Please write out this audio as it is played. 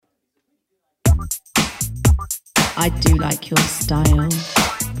I do like your style.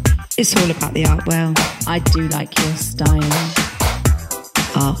 It's all about the art well. I do like your style.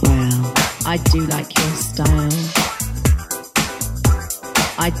 Art well. I do like your style.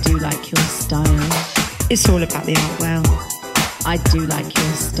 I do like your style. It's all about the art well. I do like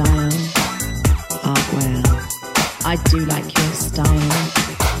your style. Art well. I do like your style.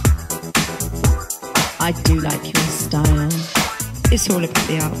 I do like your style. It's all about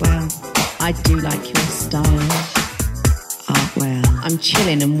the art well. I do like your style. Art well. I'm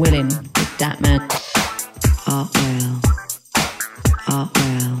chilling and willing with that man. Art well. Art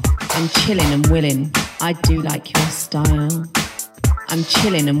well. I'm chilling and willing. I do like your style. I'm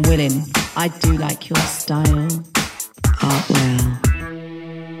chilling and willing. I do like your style. Art well.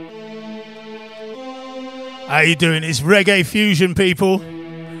 How you doing? It's Reggae Fusion, people.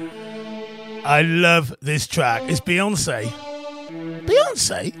 I love this track. It's Beyonce.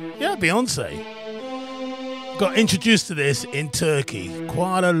 Beyonce? Yeah, Beyonce. Got introduced to this in Turkey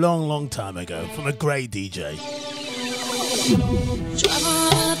quite a long time ago from a great DJ. Trouble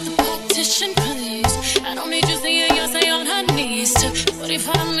up the partition, please. I don't need you seeing Beyonce on her knees. Took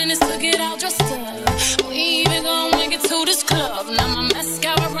 45 minutes to get all dressed up. We even gonna make it to this club. Now my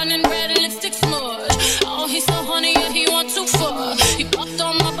mascara running red, lipstick smudge. Oh, he's so horny and he wants too far. He popped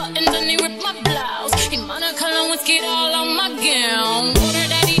on my buttons and he ripped my blouse. He monocolor whiskey all on my gown. Water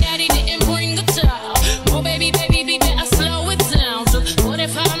daddy didn't bring a towel. Oh baby, beat that I slow it down. Took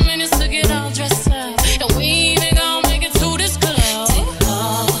 45 minutes to get all dressed up. And we even gonna make it to this club. Take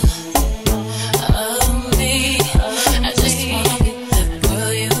all of me. I just wanna be the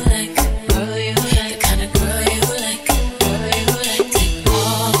girl you like, the kind of girl you like, Take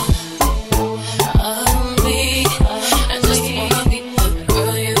all of me. I just wanna be the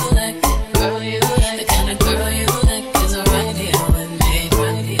girl you like, the kind of girl you like is right here with me,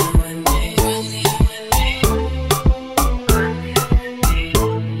 right here with me, right here with me.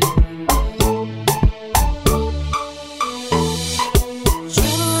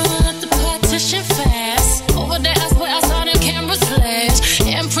 Trying up the partition fast. Over there, I swear I saw them cameras flash.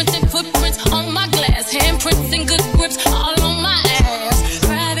 Handprints and footprints on my glass. Handprints and good grips all on my ass.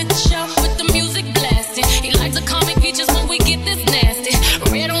 Private show with the music blasting. He likes to call me peaches when we get this nasty.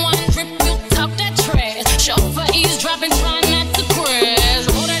 Red wine drip, you talk that trash. Chauffeur eavesdropping, trying not to crash.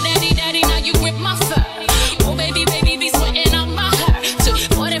 Water daddy, now you grip my fur. Oh baby, be sweating out my heart. Took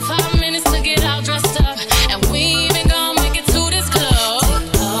 45 minutes to get all dressed up. And we even gonna make it to this club.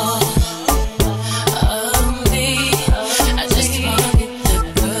 All of me. I just wanna be the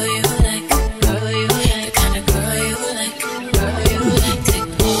girl you like, the kind of girl you like,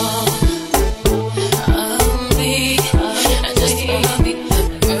 Take all of me. I just wanna be the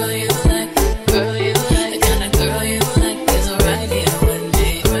girl you like, the kind of girl you like is right here with me,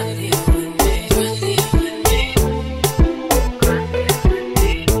 right here with me, right here with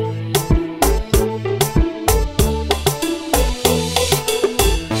me.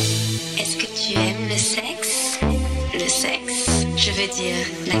 Est-ce que tu aimes le sexe? Le sexe, je veux dire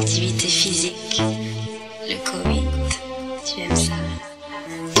l'activité physique, le coït. Tu aimes ça?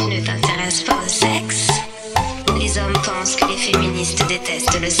 Tu ne t'intéresses pas au sexe? Les hommes pensent que les féministes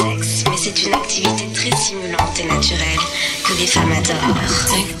détestent le sexe, mais c'est une activité très stimulante et naturelle que les femmes adorent.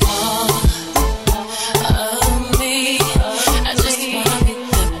 Take all of me. I just wanna be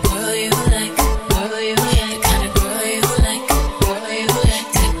the girl you like, the kind of girl you like,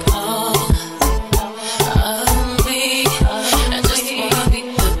 Take all of me. I just wanna be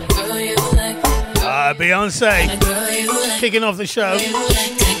the girl you like, Beyonce the girl you like, kicking off the show.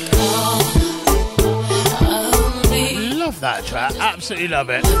 Take all of me. Love that track. Absolutely love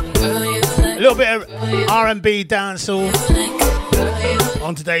it. Girl you like, A little bit of R&B dancehall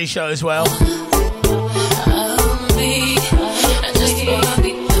on today's show as well. of me. I just wanna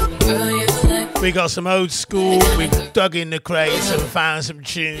be the girl you like. We got some old school. We've dug in the crates and found some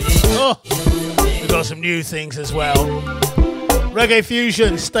tunes. Oh, we got some new things as well. Reggae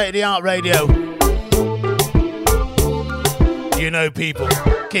Fusion, state of the art radio. You know, people,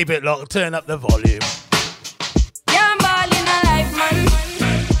 keep it locked. Turn up the volume. Yeah, I'm ballin' a life, man.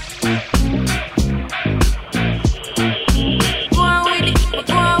 Go on with it,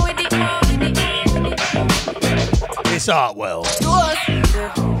 go on with it, go on with it. It's Artwell. To us,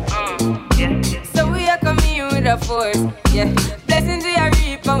 so we are coming with a force, yeah. Blessings we are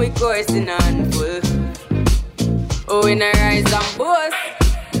reap and we coursing on full. Oh, we not rise and boast.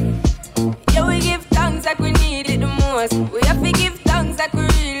 Yeah, we give thanks like we need it the most. We have to give thanks like we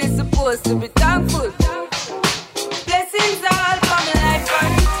really supposed to be thankful. Blessings all for my life,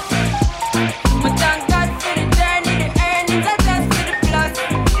 man. I thank God for the journey, the earnings, I just for the plus.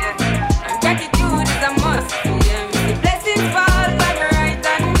 Yeah. And gratitude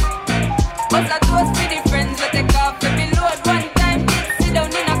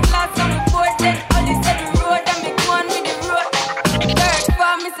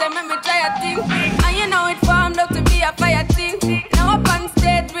say me try a thing. And you know it formed up to be a fire thing. Now up on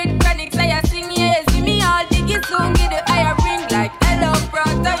stage with chronic, say I sing, yeah. See me all diggy soon, get the higher ring. Like hello,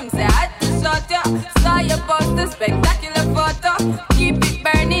 brother, him say I had to shot ya. Saw your poster, spectacular photo. Keep it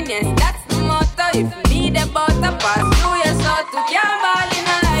burning, yes, that's the motto. If you need a butter, pass through your soul to can't ball in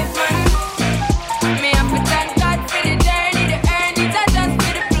a life, man. Me have to thank God for the journey, the earn it, I just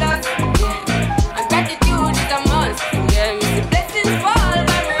for the plus. Yeah, and gratitude is a must. Yeah, me see blessings fall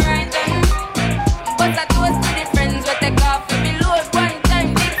by me right hand. But I toast to the friends what take off for me load one time.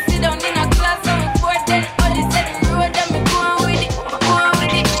 Did sit down in a class on board, then all is said the road and me go on with it, go on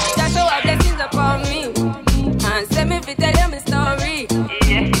with it. Just show our blessings upon me, and send me fi tell them a story.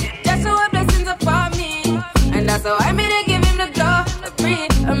 Just show our blessings upon me, and that's how I made it give him the glow, the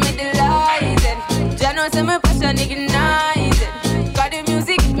breathe, and me delighted. Jah know say my passion ignited. Got the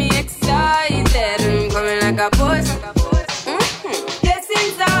music get me excited. I'm coming like a boss.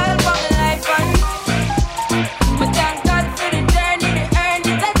 Blessings all for my life and but thank God for the journey, the earn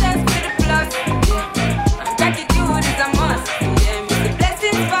it, I just for the plus. Yeah, and gratitude is a must. Yeah, me the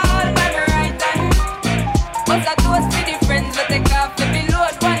blessings fall by my right hand. But I toast for the friends that take off the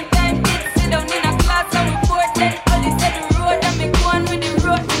load one time. Did sit down in a class and we board, then all is said the road and me go on with the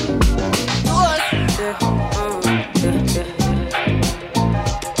road. Toast,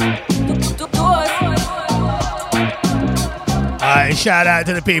 Alright, shout out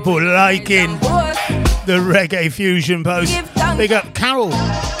to the people liking the Reggae Fusion post. Big up Carol.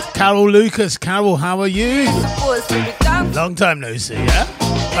 Carol Lucas. Carol, how are you? Long time no see, yeah?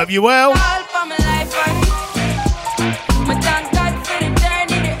 Hope you're well.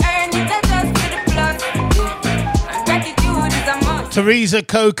 Teresa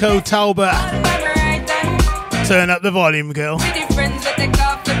Coco Talbot. Turn up the volume, girl.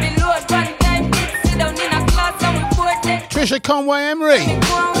 Trisha Conway Emery.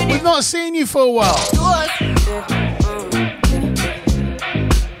 We've not seen you for a while.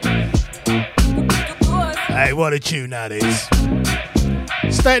 Hey, what a tune that is.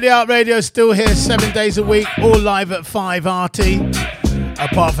 State of the Art Radio still here 7 days a week, all live at 5 RT.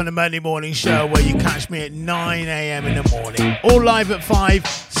 Apart from the Monday morning show where you catch me at 9 a.m. in the morning. All live at 5,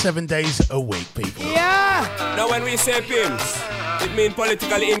 7 days a week, people. Yeah! Now when we say pimps, it means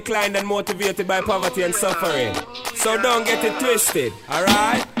politically inclined and motivated by poverty and suffering. So don't get it twisted,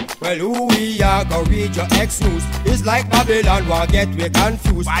 alright? Well, who we are gonna read your ex-news? It's like Babylon, will get we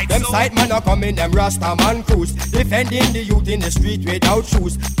confused. Right, them so side man are coming, them Rasta man cruise. Defending the youth in the street without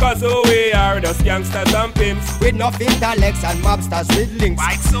shoes. Cause who we are, just gangsters and pimps. With no intellects and mobsters with links.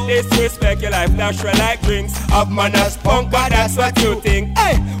 Right, so disrespect your life, natural like drinks. Of manners, punk, but that's what you think.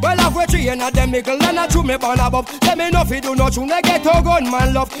 Hey, well, I've got 3 and a them nickel and a true me born above. Let me know if you do not tune, I get a gun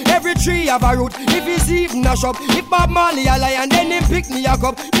man love. Every tree have a root, if it's even a shop. If Bob Marley a lion, then him pick me a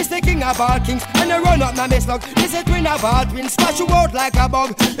cup. The king of all kings, and they run up my mess log. This a twin of all twins, smash you out like a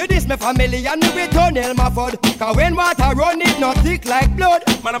bug. It is my family, and we tunnel my food. Cause when water run, it not thick like blood.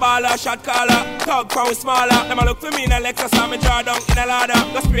 Man a baller, shot caller, talk from smaller. Them a look for me in a Lexus, and me draw down in a ladder.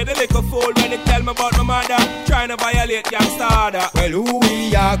 Go spray the liquor fool when it tell me about my mother. Trying to violate gangsta order. Well, who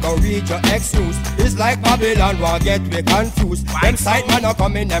we are gonna read your ex-news? It's like Babylon, will get we confused. Them side man are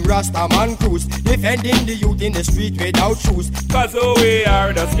coming, them Rasta man cruise. Defending the youth in the street without shoes. Cause who we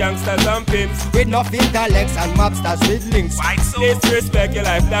are, just gangsters and pimps. With no intellects and mobsters with links. Right, so disrespect your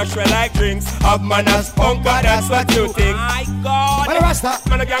life, natural like drinks. Of manners, punk, but that's what you think. My God, man a Rasta,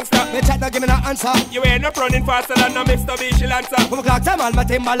 man a gangster. Me chat not give me no answer. You ain't up running faster than a Mr. Vigilante. Come clock them all, my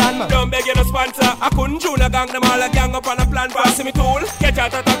Timberland man. Don't beg you no sponsor. I couldn't join a gang, them all a gang up on a plan. But see me tool, catch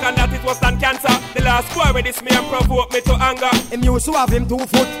out attack and that it was than cancer. The last boy with this me and provoke me to anger. Him used to have him 2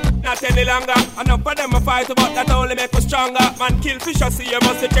 foot. Not any longer. Enough for them a fight, but that only make us stronger. Man kill fish, I see you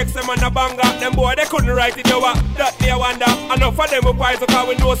must check them on a banger. Them boy they couldn't write it, you that they wonder. Enough for them a fight, because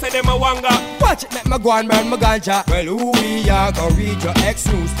we know say them a wanga. Watch it, make me go and burn my ganja. Well, who we are gonna read your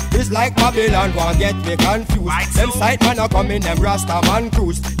ex-news? It's like Babylon, won't get me confused. Right, them side man are coming, them Rasta man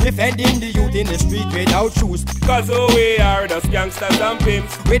cruise. Defending the youth in the street without shoes. Cause who we are, just gangsters and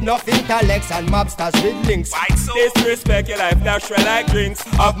pimps. With no intellects and mobsters with links. Right, so disrespect your life, natural like drinks.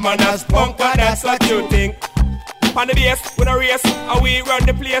 Of manners, punk, that's what you think. On the base, with a race, and we run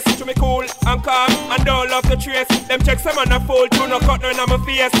the place. To me cool and calm, and don't love the trace. Them checks them on a fold, do no cut none on my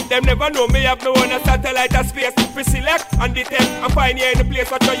face. Them never know me have no one a satellite of space. We select and detect and find you in the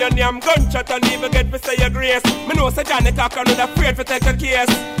place. Watch your name, gunshot and even get to say your grace. Me know say Johnny Cocker not afraid to take a case.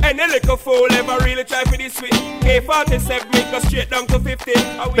 Any little fool ever really try for this sweet. K47 me go straight down to 50.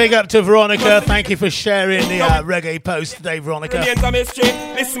 Big up to Veronica, thank you for sharing the reggae post today, Veronica.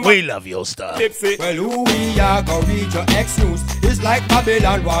 We love your stuff. Well, who we are gonna no read your ex news. It's like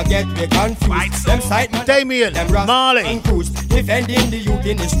Babylon will get me confused. Them sight man, Damian Marley and Cruz, defending the youth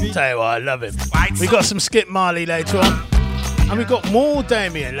in the street. Tell you what, I love him. We got some Skip Marley later on, and we got more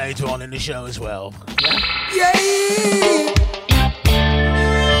Damian later on in the show as well. Yeah.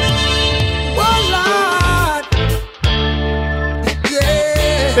 Well, Lord.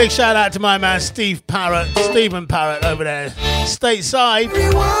 Yeah. Big shout out to my man Stephen Parrott over there, stateside.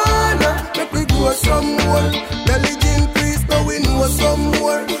 Marijuana, make we grow some more. Knowledge increase, but we know some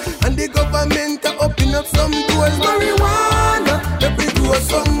more. And the government are open up some doors. Marijuana, make we grow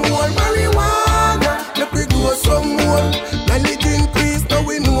some more. Marijuana, make we grow some more. Knowledge increase, but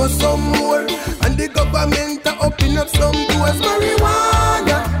we know some more. And the government are open up some doors.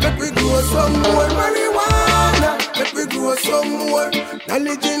 Marijuana, make we grow some more. Marijuana, make we grow some more.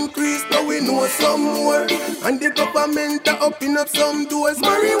 Knowledge increase, but we know some more. And the government are open up some doors.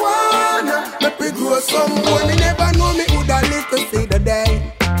 Marijuana, make we grow some more. Me never know me woulda live to see the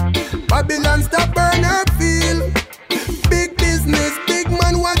day Babylon stop burn her field. Big business, big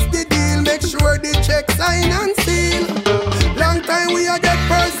man, what's the deal? Make sure the check sign and seal. Long time we a get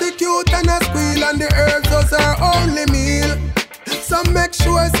persecute and a squeal, and the herbs was our only meal. So make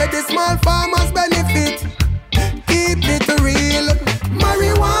sure say the small farmers benefit. Keep it real.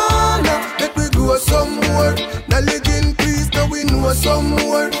 Marijuana, make we grow some more. Knowledge increase, now we know some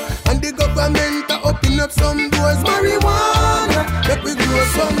more. And the government are open up some doors. Marijuana, make we grow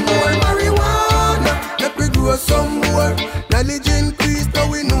some more. Marijuana, make we grow some more. Knowledge increase, now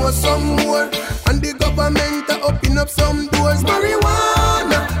we know some more. And the government are open up some doors.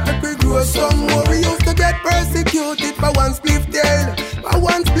 Marijuana, make we grow some more. We used to get persecuted for one spliff tail. For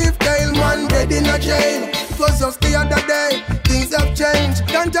one spliff tail, man dead in a jail. It was just the other day, things have changed.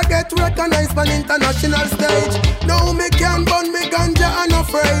 Ganja get recognized on international stage. Now me can burn me ganja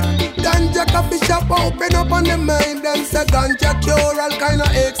unafraid. Ganja coffee shop open up on the main. Them say ganja cure all kind of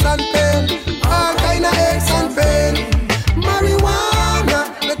aches and pain. All kind of aches and pain.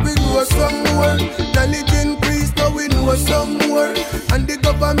 Marijuana, make we grow some more. Knowledge increase, now we know some more. And the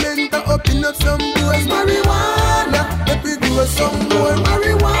government are open up some doors. Marijuana, make we grow some more.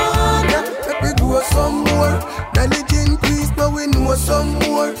 Marijuana, make we grow some more. Knowledge increase, now we know some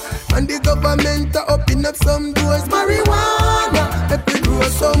more. And the government are open up some doors. Marijuana, make we grow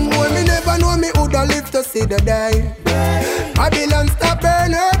some more. Me never know me woulda live to see the day Babylon stop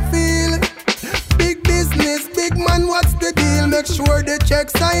burn her field. Big business, big man, what's the deal? Make sure the check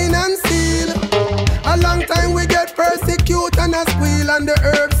sign and seal. A long time we get persecute and a squeal, and the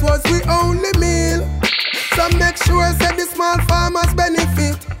herbs was we only meal. So make sure say the small farmers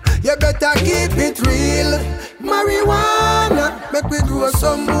benefit. You better keep it real. Marijuana, make we grow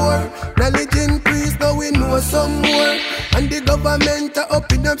some more. Knowledge increase, now we know some more. And the government are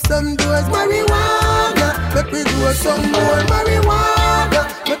open up some doors. Marijuana, make we grow some more. Marijuana,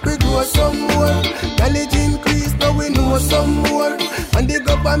 make we grow some more. Knowledge increase, now we know some more. And the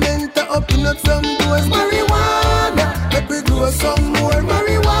government are open up some doors. Marijuana, make we grow some more.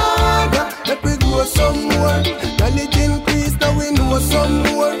 Marijuana, make we grow some more. Knowledge increase, now we know some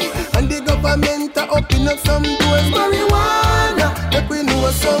more. And the government are open up some doors. Marijuana, make we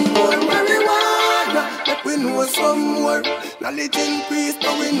know some more. Marijuana, make we know some more. Knowledge increase,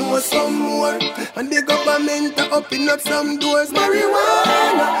 now we know some more. And the government are open up some doors.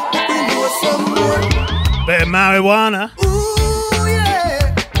 Marijuana, make we know some more. Bit of marijuana. Ooh,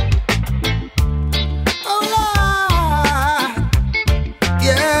 yeah. Oh, Lord.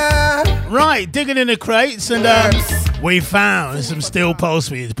 Yeah. Right, digging in the crates, and we found some steel pulse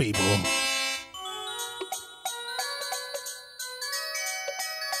for you people.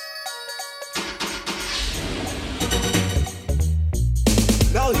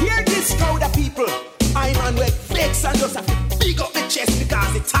 Now hear this crowd of people. I'm on with flex and just a big up the chest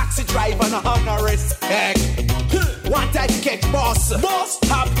because the taxi driver no have no respect. One type catch boss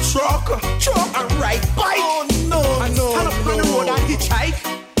have truck and ride bike. Oh no, I know. Stand up on the road and hitchhike,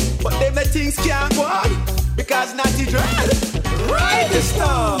 but them the things can't go on because not the drive. Ride the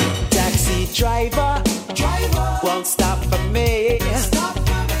storm. Taxi driver won't stop for me.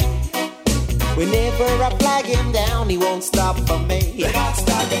 Whenever I flag him down, he won't stop for me. A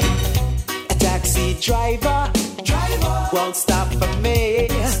taxi driver won't stop for me.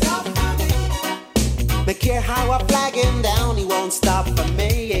 Don't care how I flag him down, he won't stop for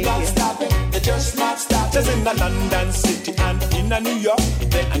me. Not stop him, they just not stop. Just in the London city and in a New York,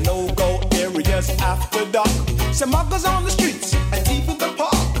 there are no-go areas after dark. Some muggers on the streets and thief in the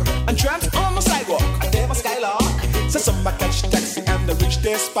park, and tramps on the sidewalk and they have a skylark. So some catch taxi and they reach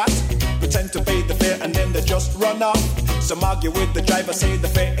their spot, pretend to pay the fare and then they just run off. Some argue with the driver, say the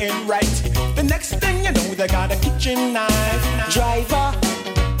fare ain't right. The next thing you know, they got a kitchen knife. Driver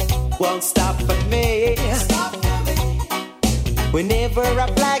won't stop for me. Whenever I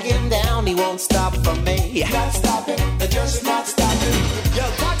flag him down, he won't stop for me. Not stopping, they're just not stopping. Yo,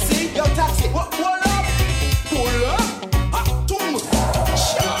 taxi, what up? Pull up,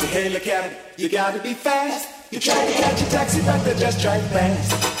 to hail a cab, you gotta be fast. You try to catch a taxi, but they just drive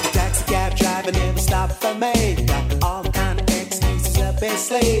past. The taxi cab driver never stop for me. Got all kind of excuses up their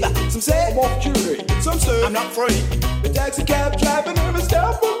sleeve. Some say I'm off duty, some say I'm not free. The taxi cab driver never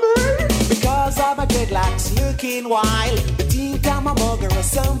stop for me. Because of my dreadlocks looking wild. The teen come a mugger or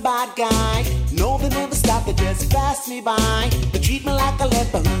some bad guy. No, they never stop, they just pass me by. They treat me like a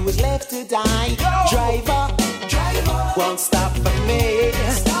leper who was left to die. Yo! Driver won't stop for me.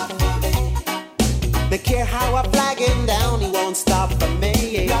 They care how I flag him down, he won't stop for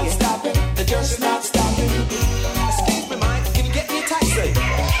me. Not stopping, they're just not stopping. Excuse me, Mike, can you get me a taxi?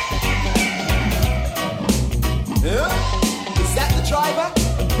 Yeah? Is that the driver?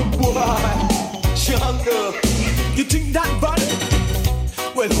 Boy, Jungle, you think that bad?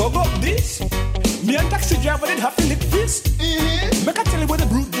 Well, hug up this. Me and taxi driver did have to lick fist. Make I tell you what the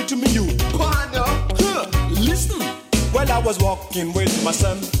brute did to me, you. Listen, while I was walking with my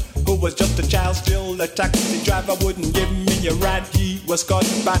son, who was just a child still, the taxi driver wouldn't give me a ride. He was caught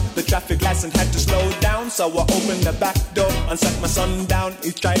by the traffic lights and had to slow down. So I opened the back door and sat my son down.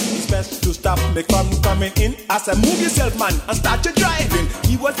 He tried his best to stop me from coming in. I said, move yourself, man, and start your driving.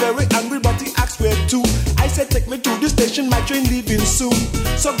 He was very angry, but he asked where to. I said, take me to the station, my train leaving soon.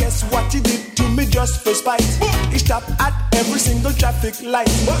 So guess what he did to me just for spite? He stopped at every single traffic light.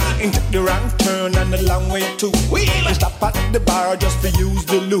 He took the wrong turn and the long way too. He stopped at the bar just to use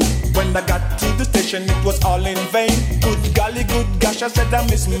the loo. When I got to the station, it was all in vain. Good golly, good gosh, I said I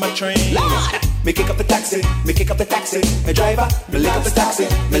missed my train. Lord! Me kick up the taxi, hey driver, me lick up the taxi,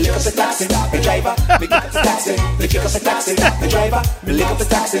 hey driver, me kick up the taxi, hey driver, me lick up the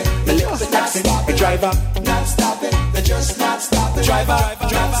taxi, hey driver. Not stopping, they're just not stopping. Driver,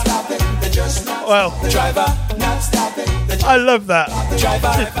 not stopping, they're just not. Well, driver, not stopping. I love that.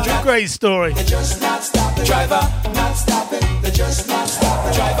 Driver, great story. They're just not stopping. Driver, not stopping, they're just not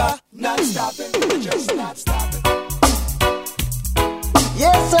stopping. Driver, not stopping, they're just not stopping.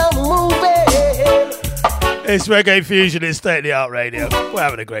 Yes, I'm moving. It's Reggae Fusion, it's State of the Art Radio. We're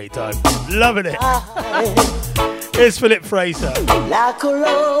having a great time. Loving it. Here's Philip Fraser. Like a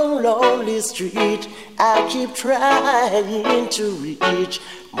long, lonely street, I keep trying to reach.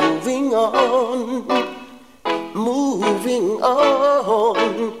 Moving on.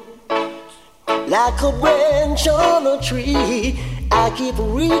 Like a branch on a tree, I keep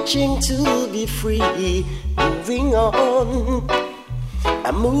reaching to be free. Moving on.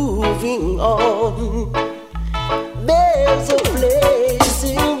 I'm moving on. There's a place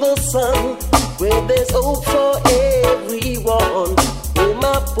in the sun where there's hope for everyone. In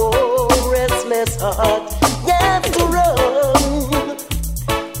my poor restless heart, got to run.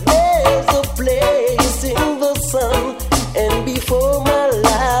 There's a place in the sun, and before my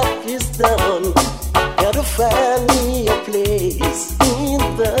life is done, gotta find me a place in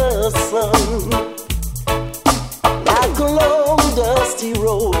the sun. Like a long dusty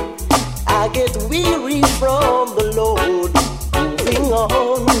road, I get weary from the load.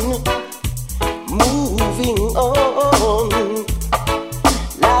 Moving on.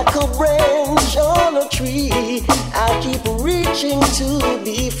 Like a branch on a tree, I keep reaching to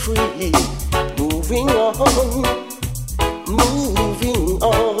be free. Moving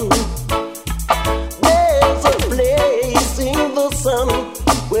on. There's a place in the sun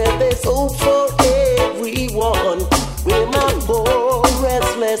where there's hope for everyone. Where my poor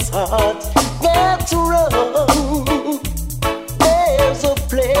restless heart got to run. There's a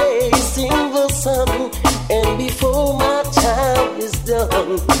place in the sun, and before my time is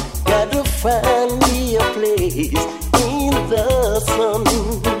done, gotta find me a place in the sun.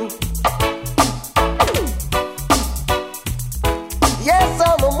 Yes,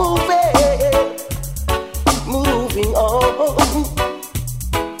 I'm moving on.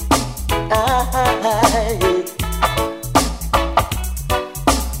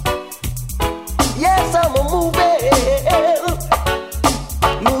 Yes, I'm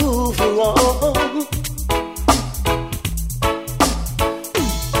moving on.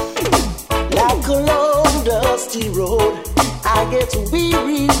 Like a long dusty road, I get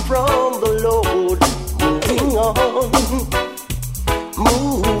weary from the load.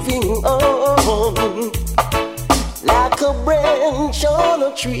 Moving on. Like a branch on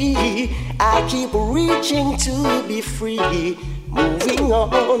a tree, I keep reaching to be free. Moving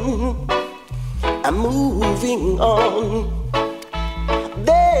on. I'm moving on.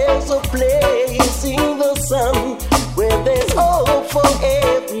 There's a place in the sun where there's hope for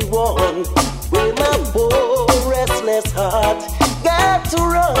everyone. Where my poor restless heart got to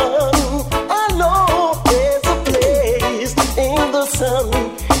run. I know there's a place in the sun,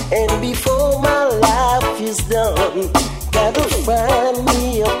 and before my life is done, gotta find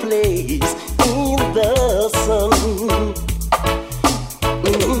me a place in the sun.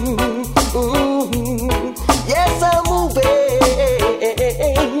 Yes, I'm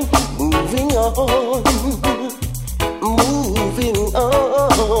moving on, moving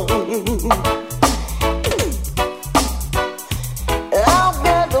on. I've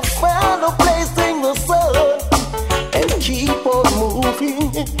got to find a place in the sun and keep on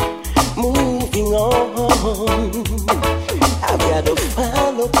moving on. I've got to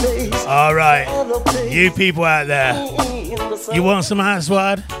find a place. All right, you people out there, you want some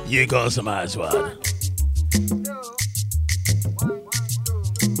Aswad? You got some Aswad.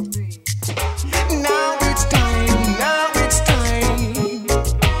 Now it's time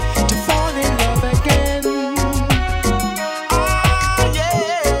to fall in love again. Oh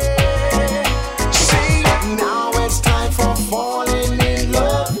yeah. See, now it's time for falling in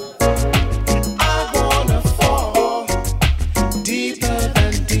love. I wanna fall deeper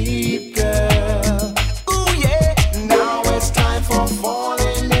than deep, girl. Ooh yeah. Now it's time for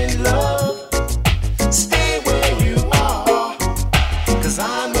falling in love. Stay where you are, 'cause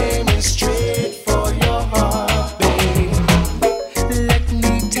I'm aiming straight for your heart, babe. Let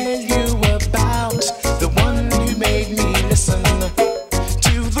me tell you about the one who made me listen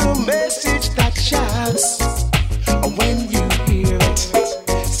to the message that shouts when you hear it.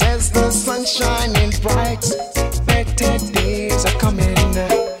 Says the sun's shining bright, better days are coming.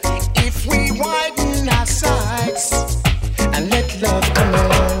 If we widen our sights and let love come in.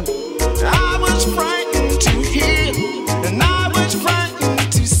 I was frightened to hear, and I was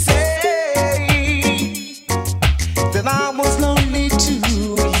frightened to say that I was lonely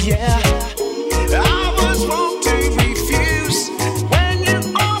too, yeah. I was wrong to refuse when you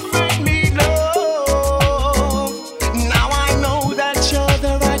offered me love. Now I know that you're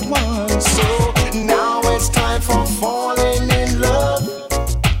the right one, so now it's time for falling in love.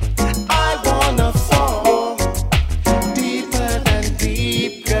 I wanna fall deeper than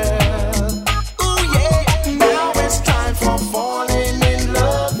deep, girl. Ooh yeah, now it's time for falling in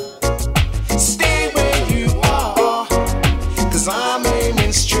love. Stay where you are, 'cause I'm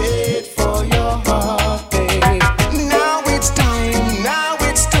aiming straight for your heart, babe. Now it's time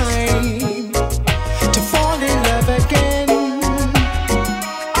to fall in love again.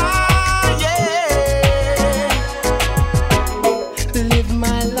 Ah yeah. Live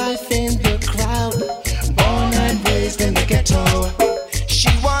my life in the crowd, born and raised in the ghetto.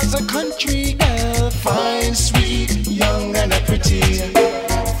 She was a country girl, fine, sweet, young and pretty.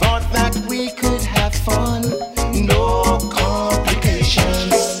 Thought that we could have fun, no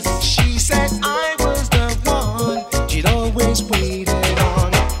complications. She said I was the one she'd always waited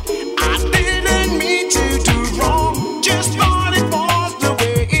on. I didn't mean to do wrong, just thought it was the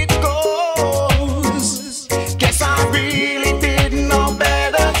way it goes. Guess I really didn't know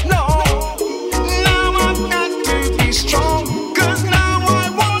better, no. Now I've got to be strong, 'cause now I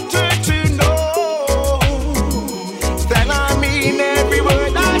want her to know that I mean every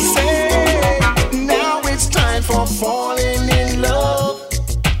word I say. Now it's time for falling in love.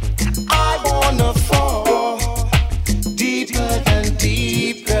 I wanna fall deeper than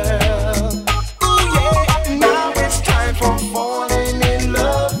deep, girl. Ooh yeah, now it's time for falling in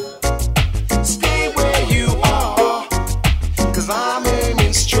love. Stay where you are, 'cause I'm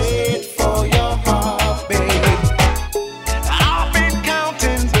aiming straight for your heart, baby. I've been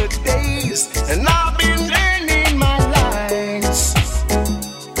counting the days, and I've been learning my lines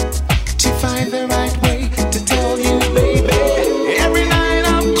to find the right way to tell you, baby. Every night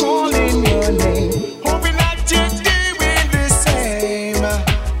I'm calling your name, hoping that you're doing the same.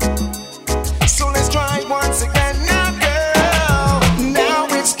 So let's try once again now, girl. Now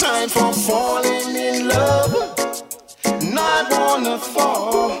it's time for falling in love. And I wanna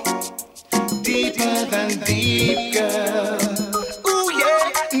fall deeper than deep, girl. Ooh yeah,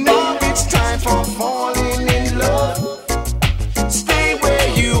 now it's time for falling in love. Stay where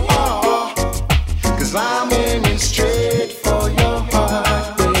you are, 'cause I'm aiming straight for your heart,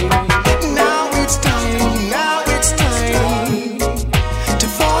 baby. Now it's time to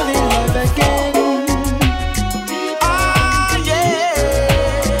fall in love again. Ah yeah.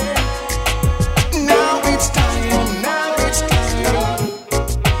 Now it's time.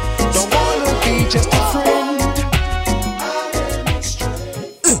 Don't wanna be just a friend.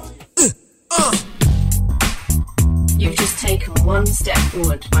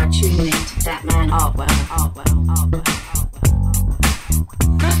 forward by tuning in to that man Artwell.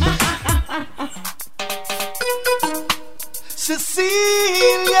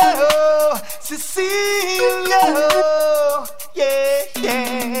 Cecilia,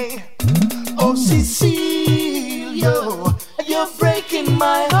 yeah. Oh, Cecilia, you're breaking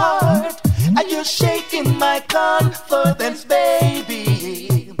my heart, and you're shaking my confidence,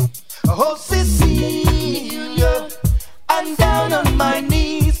 baby. Oh, Cecilia, I'm down on my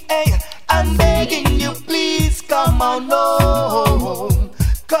knees, hey, I'm begging you, please come on home,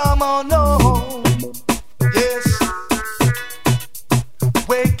 come on home, yes.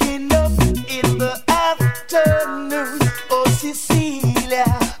 Waking up in the afternoon, oh Cecilia,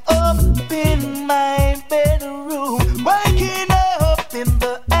 up in my bedroom. Waking up in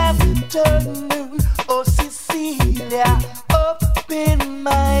the afternoon, oh Cecilia, up in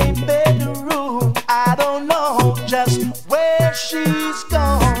my bedroom. I don't know just where she's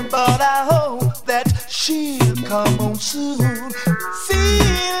gone, but I hope that she'll come home soon.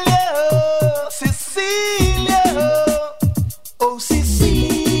 Cecilia, oh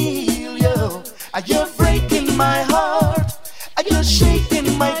Cecilia, you're breaking my heart, you're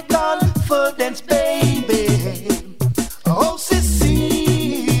shaking my confidence, baby. Oh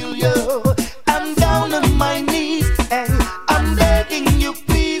Cecilia, I'm down on my knees and I'm begging you,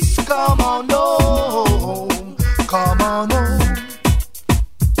 please come on home, come on home.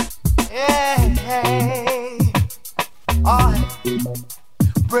 Hey.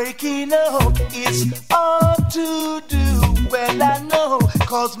 Breaking up is hard to do, well I know,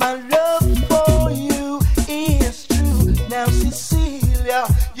 cause my love for you is true. Now Cecilia,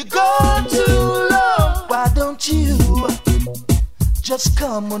 you go too long, why don't you just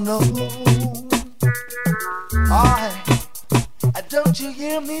come on home? Don't you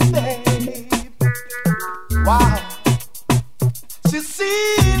hear me, babe? Wow.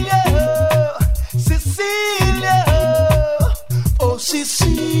 Cecilia, oh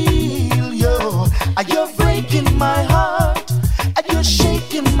Cecilia, you're breaking my heart, and you're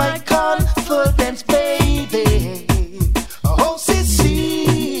shaking my confidence, baby. Oh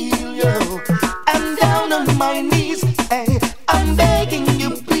Cecilia, I'm down on my knees, hey, I'm begging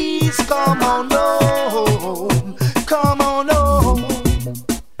you, please come on home, come on home,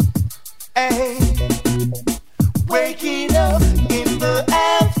 hey. Waking up in the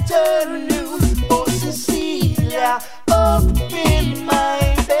afternoon, oh Cecilia, up in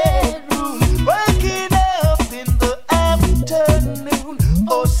my bedroom. Waking up in the afternoon,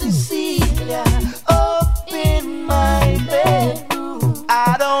 oh Cecilia, up in my bedroom.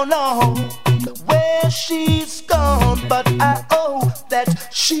 I don't know where she's gone, but I hope that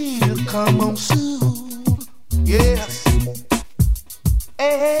she'll come home soon. Yes.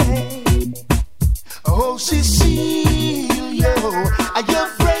 Hey. Oh Cecilia, you're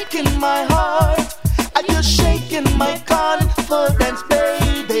breaking my heart, you're shaking my confidence,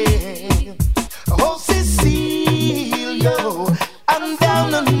 baby. Oh Cecilia, I'm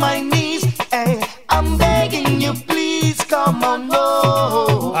down on my knees, hey, I'm begging you, please come on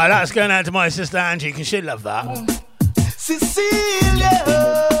home. That's going out to my sister Angie, because she'd love that.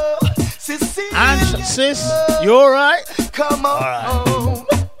 Cecilia, Ange, sis, you alright? Come on home.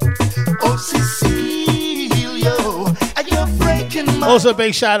 Oh Cecilia, you're breaking my also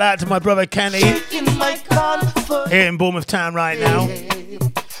big shout out to my brother Kenny here in Bournemouth Town right now.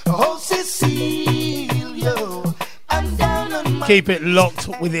 Oh Cecilia, I'm down on my keep it locked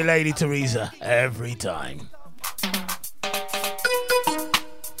with your Lady Teresa every time.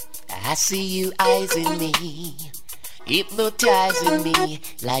 I see you eyes in me, hypnotizing me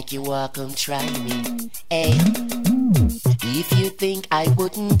like you are, come try me. Hey, if you think I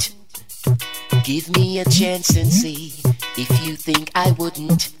wouldn't, give me a chance and see. If you think I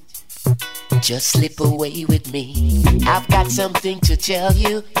wouldn't, just slip away with me. I've got something to tell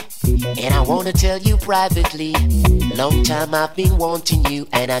you, and I want to tell you privately. Long time I've been wanting you,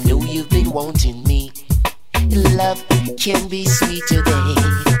 and I know you've been wanting me. Love can be sweeter than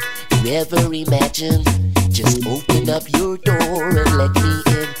you ever imagined. Just open up your door and let me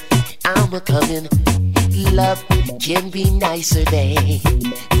in. I'm a-coming. Love can be nicer than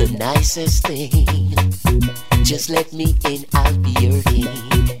the nicest thing. Just let me in, I'll be your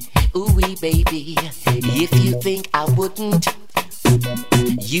king. Ooh-wee, baby, if you think I wouldn't,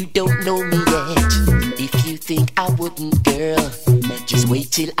 you don't know me yet. If you think I wouldn't, girl, just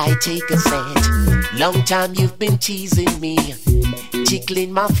wait till I take a set. Long time you've been teasing me,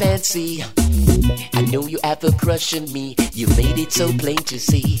 tickling my fancy. I know you have a crush on me, you made it so plain to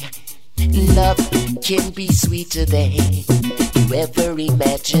see. Love can be sweeter than you ever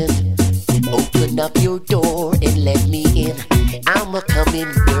imagined. Open up your door and let me in. I'm a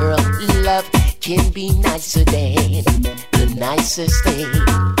coming girl. Love can be nicer than the nicest thing.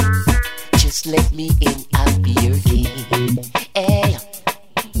 Just let me in, I'll be your king. Hey,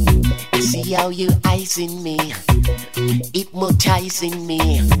 I see how you're icing me, hypnotizing me.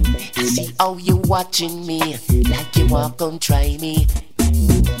 I see how you're watching me, like you walk on try me.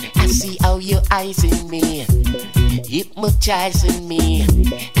 I see how you're icing me, hypnotizing me.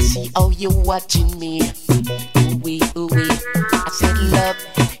 I see how you're watching me. Ooh-wee, ooh-wee. I said love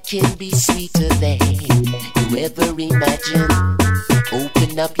can be sweeter than you ever imagine.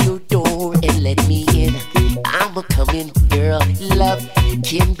 Open up your door and let me in. I'm a coming girl. Love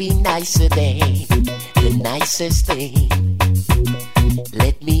can be nicer than the nicest thing.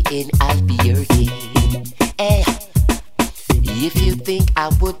 Let me in, I'll be your king. Hey, if you think I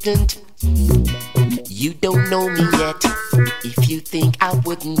wouldn't, you don't know me yet. If you think I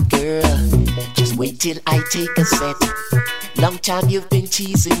wouldn't, girl, just wait till I take a set. Long time you've been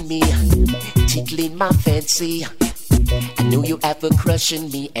teasing me, tickling my fancy. I know you have a crush on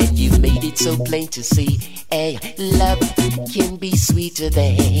me, and you've made it so plain to see. Hey, love can be sweeter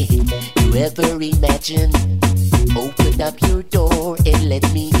than you ever imagined. Open up your door and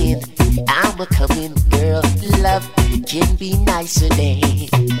let me in. I'm a coming girl. Love can be nicer than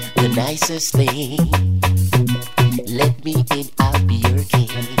the nicest thing. Let me in, I'll be your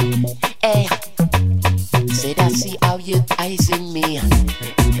king. Hey, said I see how you're icing me,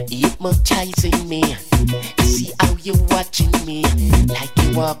 hypnotizing me. I see how you're watching me, like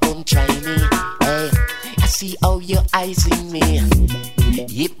you walk on try me. Hey, I see how you're icing me,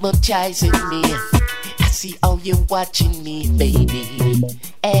 hypnotizing me. I see how you're watching me, baby.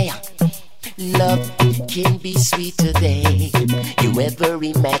 Hey, love can be sweeter than you ever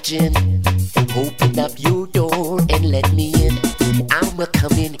imagined. Open up your door and let me in. I'm a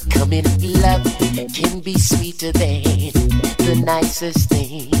coming. Love can be sweeter than the nicest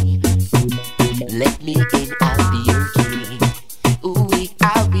thing. Let me in, I'll be your king. Ooh,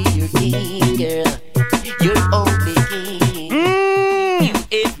 I'll be your king, girl. You're only king. You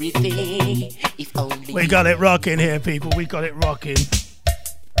everything. If only we got it rocking here, people. We got it rocking.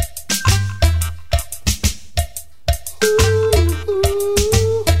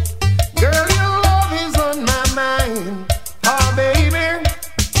 Girl, your love is on my mind. Oh, baby.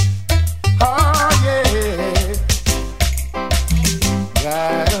 Oh, yeah.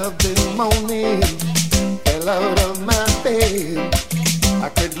 Got up this morning, fell out of my bed. I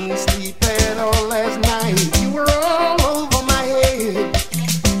couldn't sleep at all last night. You were all over my head,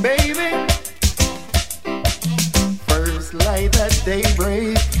 baby. First light at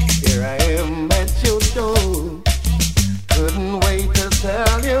daybreak, here I am at your door. Couldn't wait to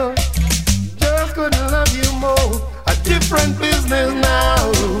tell you, just couldn't love you more. A different business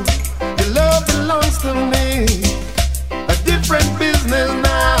now, your love belongs to me. A different business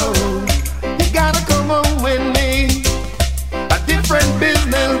now, you gotta come on with me. A different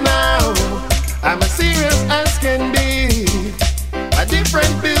business now, I'm as serious as can be. A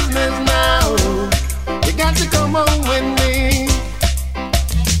different business now, you got to come on with me.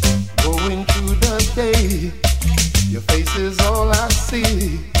 Going through the day, your face is all I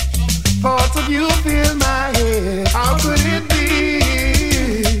see. Parts of you fill my head. How could it be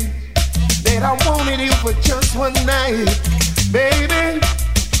that I wanted you for just one night, baby?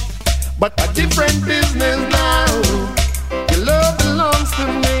 But a different business now, your love belongs to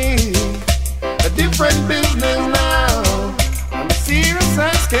me. A different business now, I'm as serious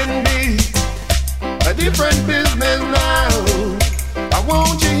as can be. A different business now, I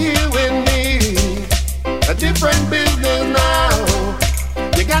want you here with me. A different business now,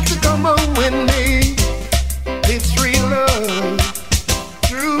 you got to come on with me. It's real love,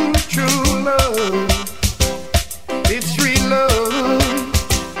 true love. It's real love,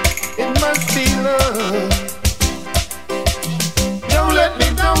 it must be love.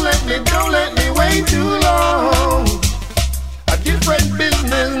 Don't let me wait too long. A different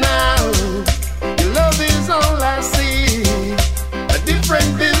business now, your love is all I see. A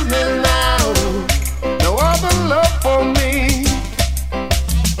different business now, no other love for me.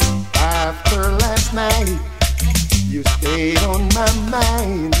 After last night, you stayed on my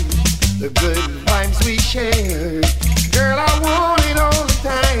mind. The good vibes we shared, girl, I want it all the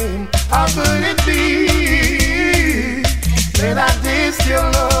time. How could it be that I dissed your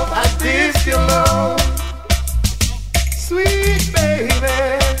love, I dissed your love? Sweet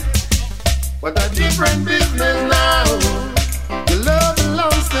baby, what a different business now. Your love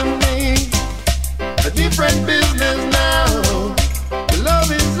belongs to me. A different business now, your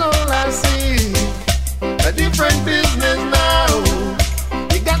love is all I see. A different business now,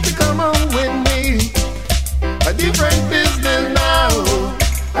 you got to come on with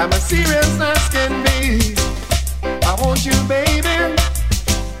serious as can be. I want you, baby.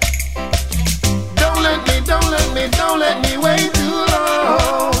 Don't let me wait too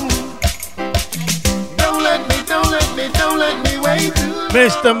long. Don't let me wait too long.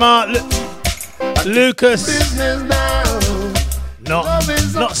 Mr. Mark Lucas.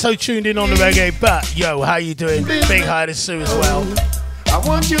 Not so tuned in on the reggae, but yo, how you doing? Big hi to Sue as well. I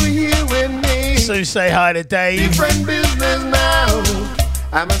want you here with me. Sue, say hi to Dave. Different business now.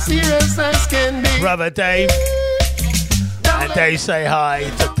 I'm as serious as can be. Brother Dave. And Dave, say hi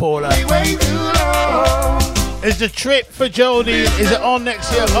to Paula. Is the trip for Jodie, is it on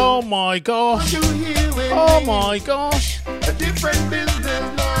next year? Oh my gosh. Oh my gosh.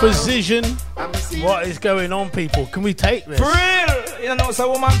 Precision. What is going on, people? Can we take this? For real, you know,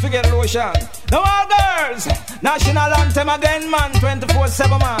 so woman forget lotion. No more girls. National anthem again, man.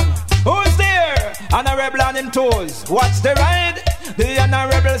 24/7, man. Who's there? And a rebel on him toes. Watch the ride. The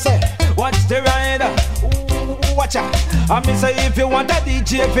rebel say, watch the ride. Watch out. I mean say if you want a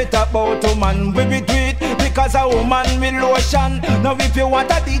DJ fit about a man, we be do it because a woman with lotion. Now if you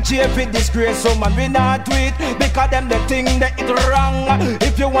want a DJ fit disgrace a man, we not do it because them the thing that it wrong.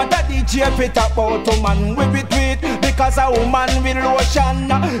 If you want a DJ fit about a man, we be do it because a woman with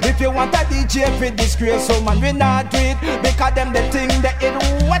lotion. If you want a DJ fit disgrace a man, we not do it because them the thing that it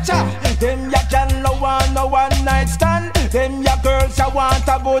watch out. Them ya can no one night stand. Them ya girls ya want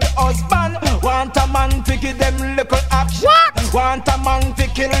a good husband. Want a man to give them little action. What? Want a man to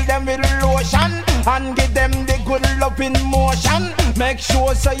kill them with lotion and give them the good love in motion. Make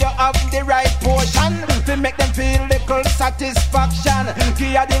sure so you have the right portion to make them feel little satisfaction.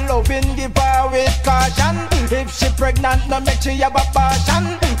 Give her the loving, give her with caution. If she pregnant, no make she have a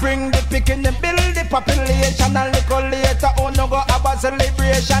passion. Bring the picking and build the population. And little later on, no go have a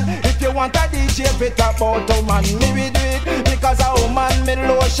celebration. If you want a DJ fit about a man, me we do it because a woman me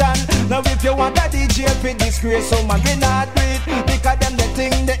lotion. Now if you want a DJ fit disgrace, so man we not do it because them the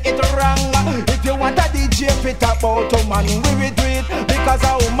thing that it wrong. If you want a DJ fit about a man, we will do it because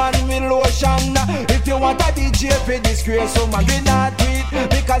a woman with lotion. If you want a DJ fit disgrace, so man we not do it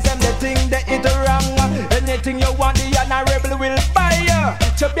because them the thing that it wrong. Anything you want, the honorable will buy you.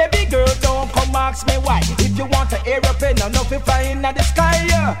 So baby girl, don't come ask me why. If you want an aeroplane, enough if I in the sky.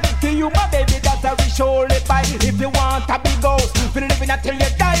 To you my baby, that I will surely buy. If you want a big house, feel living until you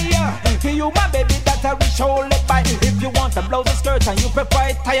die. To you my baby, that I will surely buy. If you want a blouse and skirt and you prefer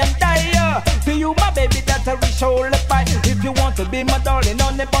it tie and dye. To you my baby, that I will surely buy. If you want to be my darling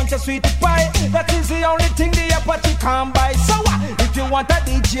on a bunch of sweet pie, that is the only thing the airport can't buy. So if you want a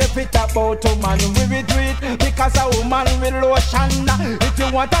DJ fit about a man, we will do it because a woman with lotion. If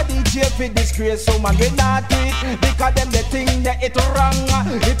you want a DJ fit disgrace, so man we not do it because them the thing that it wrong.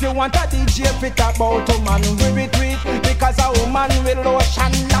 If you want a DJ fit about a man, we will do it because a woman with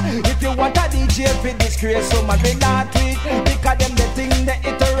lotion. If you want a DJ fit disgrace, so man we not do it because them the thing that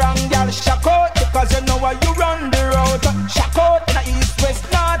it wrong. Y'all shock out because you know why you run the road. Shock out in the east, west,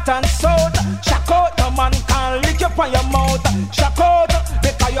 north and south. Shock out, no man can lick you on your mouth. Shock out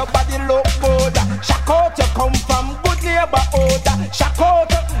because your body look good. Shock out, you come from good neighborhood. Shock out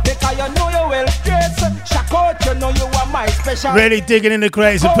because you know you well dressed. Shock out, you know you are my special. Really digging in the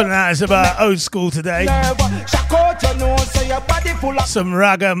crates and putting out about old school today. Shock out, you know, so your body full of some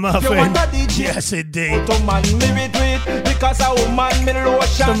ragamuffin. Yes, indeed.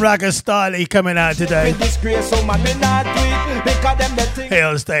 Some ragga style coming out today. Here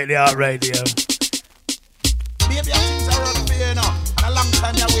on State of the Art Radio.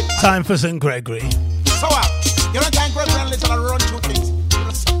 Time for some Gregory. So you don't time Gregory and little run two things.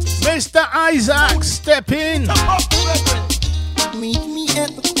 Mr. Isaac, step in. Meet me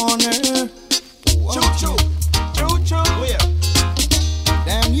at the corner. Choo-choo. Choo-choo. Where?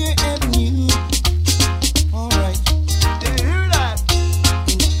 Down your avenue. Alright. Did you hear that?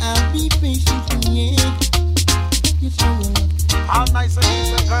 And I'll be patient, yeah. Yes, I will. How nice and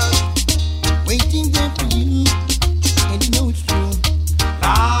easy, girl. Waiting there for you. And you know it's true.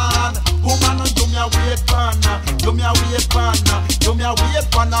 Lord, woman, you me a wait partner. You me a wait partner. You me a wait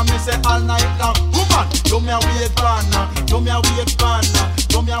partner. Me say all night long. Woman, you me a wait partner. You me a wait partner.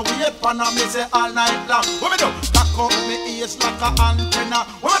 You me a wait partner. Me say all night long. What me do? Cock up me ears like a antenna.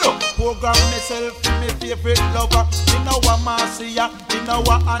 What me do? Program myself to me favorite lover. Me no want Marcia. Me no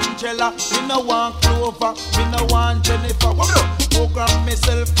want Angela. Me no want Clover. Me no want Jennifer. What me do? Program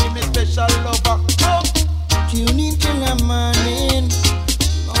myself to me special lover. Oh. Tune in till the morning.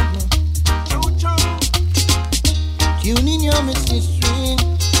 Tune in your missing string.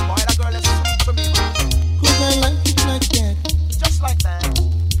 Boy, that girl is sweet to me, man. 'Cause I like it like that. Just like that.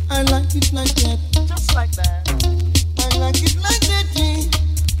 I like it like that. Just like that. I like it like that, yeah.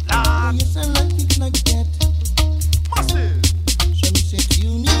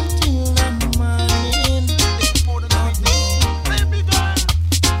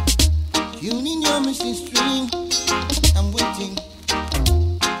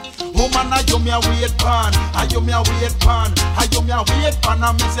 me a wait pan, how you me a wait pan, how you me a wait pan,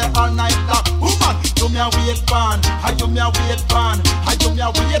 and me say all night long. Woman, you me a wait pan, how you me a wait pan, how you me a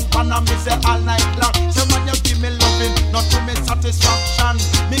wait pan, and me say all night long. So when you give me loving, not to me satisfaction,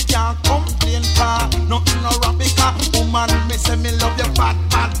 me can't complain for nothing no wrong because woman, me say me love you bad,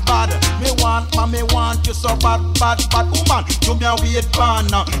 bad, bad. Me want you so bad, bad, bad. Woman, you me a wait pan,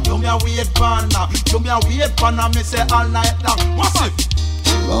 you me a wait pan, you me a wait pan, and me say all night long. What's it?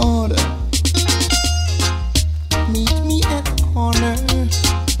 Lord, meet me at the corner,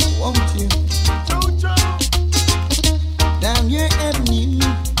 won't you? Down your avenue,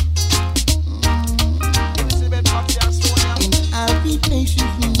 and I'll be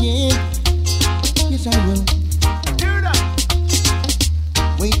patiently, yeah. Yes, I will.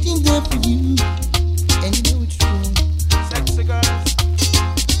 Waiting there for you, and you know it's true. Sexy girls.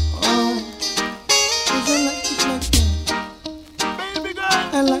 Oh, 'cause I like it like that. Baby girl.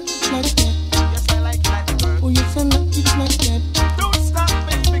 I like it like that. Yes, I like that girl. Oh, yes, I like it like that. Don't stop,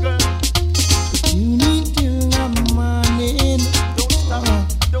 baby girl. But you need till the morning. Don't stop,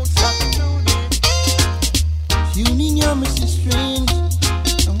 don't stop tuning. Tuning your Mr. Strange.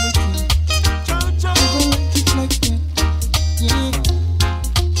 I'm with you. Jojo. 'Cause I like it like that. Yeah.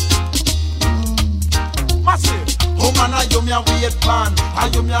 Massive. Oh man, I you me a wait pan, I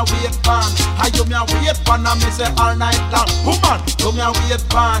you me a wait pan, I you me a wait pan, and me say all night long. Woman, you me a wait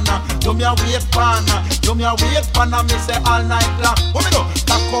pan, you me a wait pan, you me a wait pan, and me say all night long. What me do?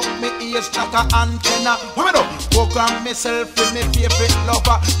 Cock up me ears like a antenna. What me do? Program myself with me favorite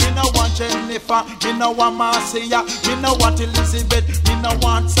lover. Me no want Jennifer, me no want Marcia, me no want Elizabeth, me no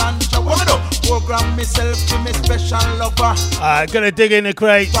want Sandra. What me do? Program myself with me special lover. Gonna dig in the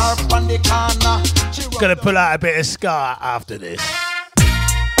crates. Barb on the corner. Gonna pull out a bit of ska after this.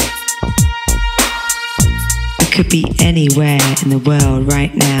 I could be anywhere in the world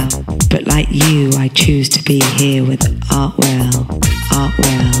right now, but like you, I choose to be here with Artwell,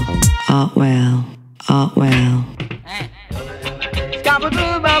 Artwell, Artwell, Artwell.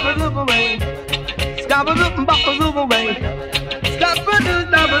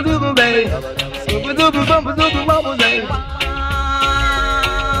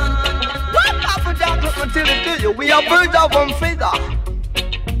 We are birds of one feather,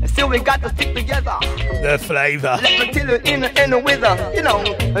 still we got to stick together. The flavour. Let me tell you in the weather, you know,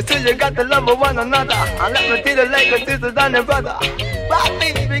 still you got to love one another. And let me tell you like a sister and a brother. Right,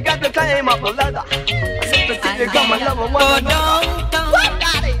 baby, we got to climb up a ladder. Still you got my love one another.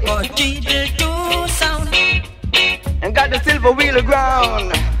 What do sound? And got the silver wheel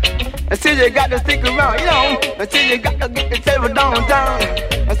ground. Still you got to stick around, you know. Still you got to get yourself downtown.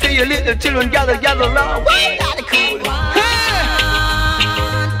 I see your little children gather around. Why not cool?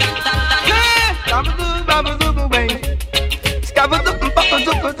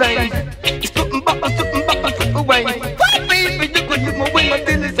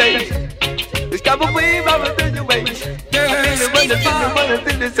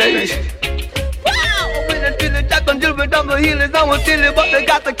 But they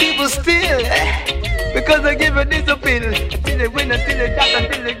got to keep us still because they give a disappeal until they win, until they got,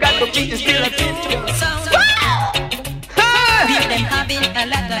 until they got to be still.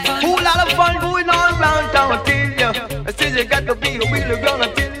 Whole lot of fun going on around town till you. Until you got to be a wheeler ground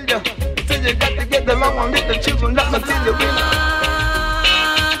until you. Until you got to get the wrong one with the children up until you win.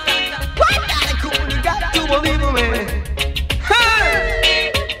 What that cool? You got to believe me.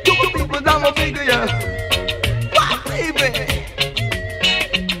 Hey, two people down my figure, yeah. What baby?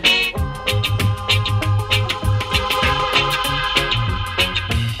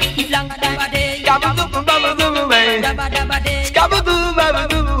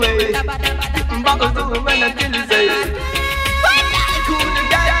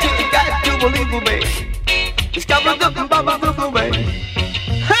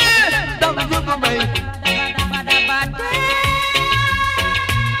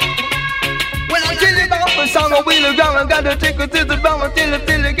 I gotta take her to the bound until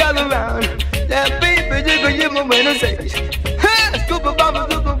it got around. That baby, you can give me when I say, scuba baba,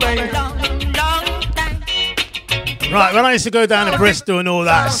 scuba baby. Right, when I used to go down to Bristol and all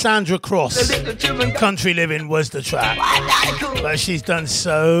that, Sandra Cross, Country Living was the track. But she's done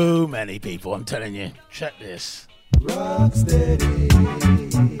so many people, I'm telling you. Check this. Rock steady.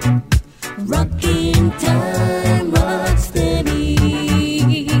 Rockin' time, rock steady.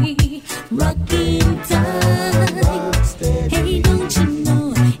 Rockin' time. Rock steady. Hey, don't you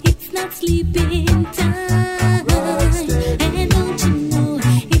know it's not sleeping time? Rock steady. And don't you know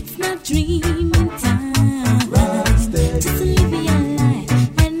it's not dreaming time? Rock steady. Just live your life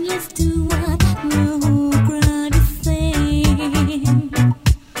and let's do what no crowd is saying.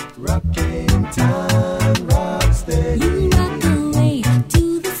 Rockin'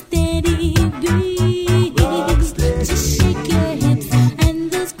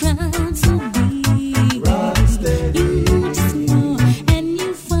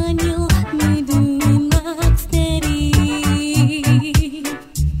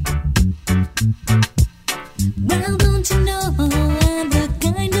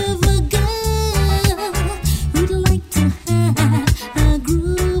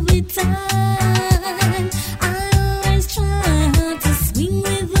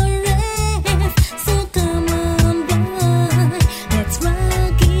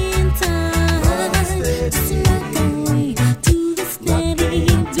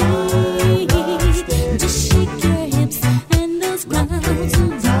 clouds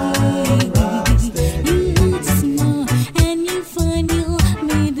away. You just know, and you find you'll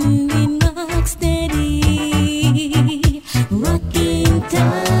be doing rock steady. Rocking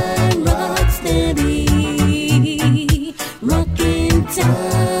time, rock steady. Rocking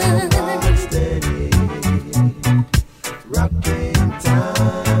time. Rock steady. Rocking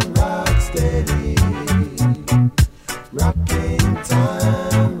time, rock steady. Rocking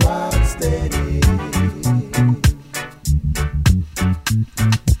time, rock steady.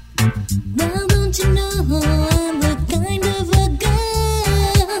 Well, don't you know I'm the kind of a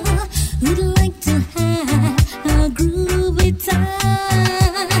girl who'd like to have a groovy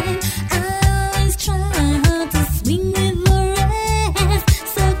time. I always try hard to swing with the rest,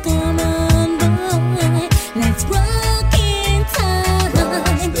 so come on, boy, let's rock in time.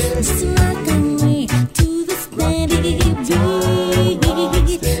 Just rock away to the steady beat.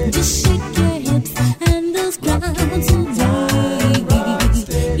 Just shake your hips and those clouds away.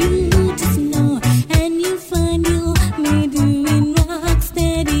 You just know, and you find you'll be doing rock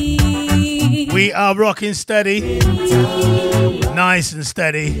steady. We are rocking steady, nice and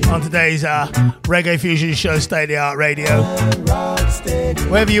steady on today's Reggae Fusion Show, State of the Art Radio.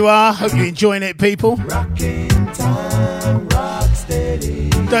 Wherever you are, hope you're enjoying it, people.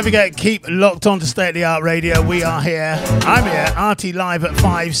 Don't forget, keep locked on to State of the Art Radio. We are here. I'm here, RT Live at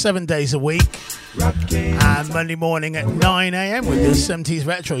 5, 7 days a week. And Monday morning at 9 a.m. with the 70s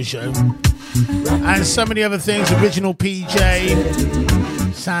Retro Show. And so many other things. Original PJ,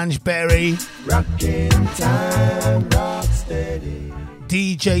 Sanj Berry,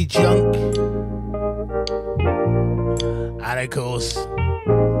 DJ Junk, and of course,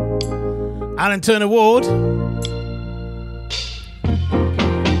 Alan Turner Ward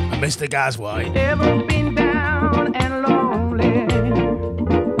and Mr. Gazwai. Ever been down and lonely?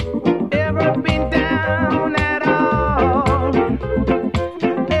 Ever been down at all?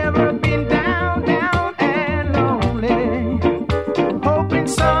 Ever been down, down and lonely? Hoping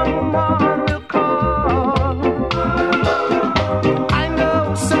someone will call. I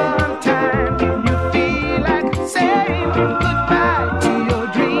know sometimes you feel like saying goodbye to your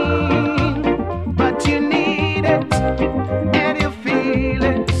dream, but you need it and you feel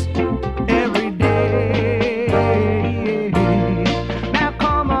it every day. Now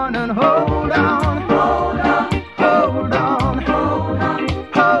come on and hold on, hold on, hold on, hold on,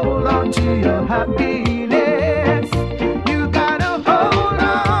 hold on to your happiness. You gotta hold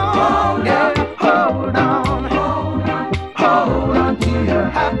on, yeah, hold on, hold on, hold on to your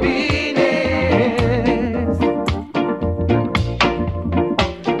happiness.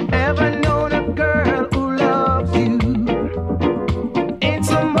 Ever known a girl who loves you in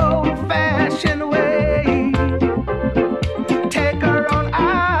some old-fashioned way? Take her on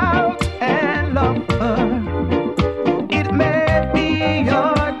out and love her. It may be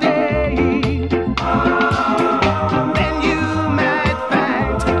your day. Then you might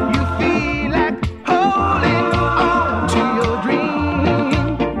find you feel like holding on to your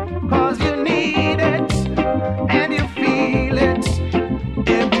dream, 'cause you need it and you feel it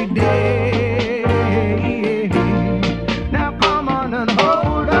every day. Now come on and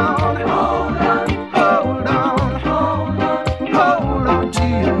hold on, hold on, hold on, hold on, hold on to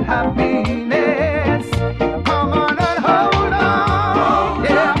your happiness. Come on and hold on,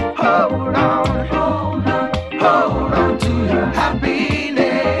 yeah, hold on, hold on, hold on to your happiness.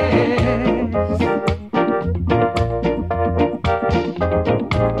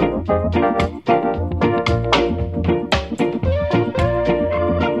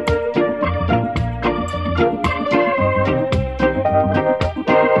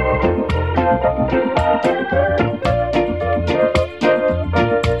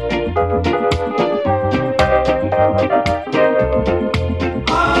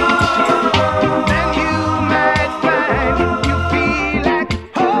 Then you might find you feel like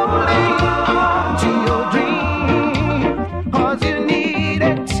holding on to your dream, 'cause you need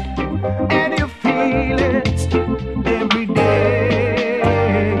it and you feel it every day.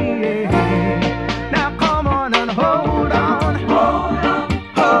 Now come on and hold on, hold on,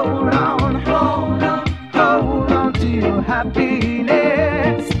 hold on, hold on, hold on to your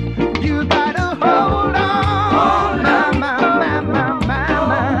happiness. You gotta hold on, my,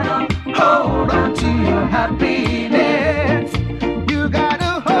 hold on to your happiness. You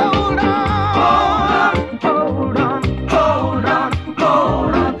gotta hold on, hold on, hold on,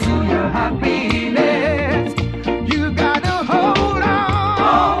 hold on to your happiness. You gotta hold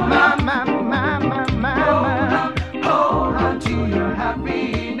on, my, hold on to your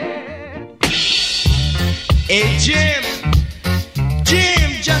happiness. Hey Jim,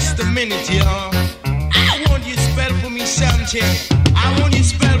 just a minute, y'all. I want you to spell for me something. I I want you to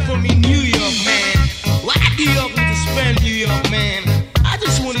spell for me New York, man. Why do you want me to spell New York, man? I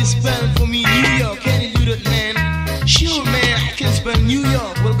just want you to spell for me New York. Can you do that, man? Sure, man, I can spell New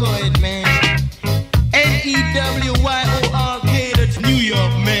York. Well, go ahead, man. N-E-W-Y-O-R-K, that's New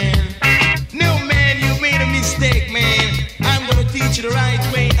York, man. No, man, you made a mistake, man. I'm gonna teach you the right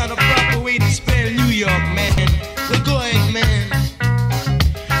way and the proper way to spell New York, man. Well, go ahead, man.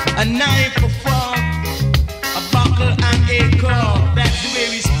 A knife, a fork, a buckle, and a cork. That's the way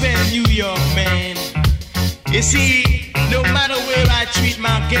we spell New York, man. You see, no matter where I treat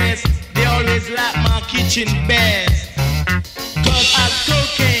my guests, they always like my kitchen best. Cause I've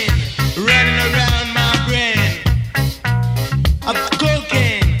cocaine running around my brain. I've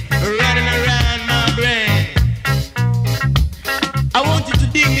cocaine running around my brain. I want you to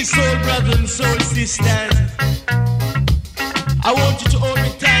dig me, soul brothers and soul sisters. I want you to hold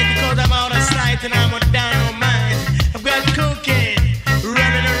me tight because I'm out of sight and I'm down on mind. I've got cocaine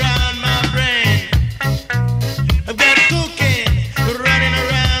running around my brain. I've got cocaine running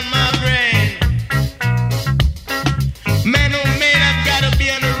around my brain. Man, oh man, I've got to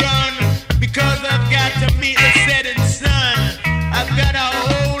be on the run because I've got to meet the setting sun. I've got a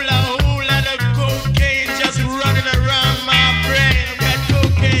whole lot of cocaine just running around my brain. I've got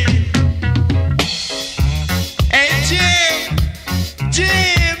cocaine. Hey,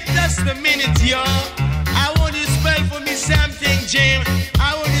 Jim, that's the minute, y'all. I want you to spell for me something, Jim.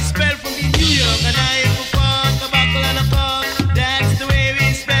 I want you to spell for me New York. And I have a fork, a buckle, and a cork. That's the way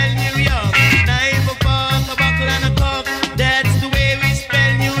we spell New York. And I have a fork, a buckle, and a cork. That's the way we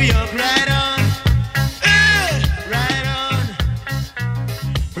spell New York. Right on. Right on.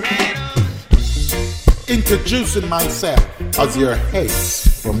 Right on. Introducing myself as your host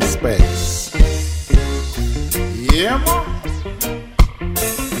from space. Yeah, man.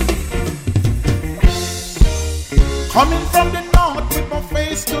 Coming from the north with my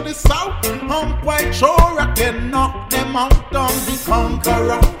face to the south, I'm quite sure I can knock them out. I'm the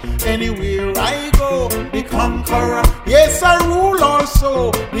conqueror. Anywhere I go, the conqueror. Yes, I rule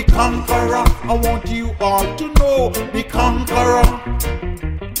also, the conqueror. I want you all to know, the conqueror.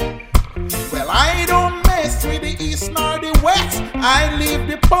 Well, I don't mess with the east nor the west. I leave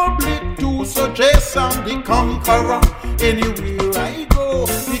the public to suggest I'm the conqueror. Anywhere I go,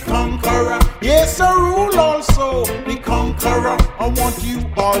 the conqueror. Yes, I rule also, the conqueror. I want you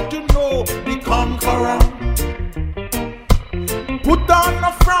all to know, the conqueror. Put on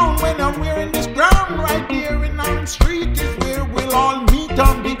a frown when I'm wearing this crown. Right here in our street is where we'll all meet.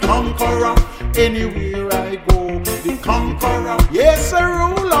 I'm the conqueror. Anywhere I go, the conqueror. Yes, I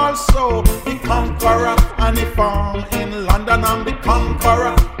rule also, the conqueror. And if I'm in London, I'm the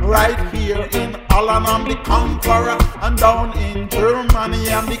conqueror. Right here in Holland, I'm the conqueror. And down in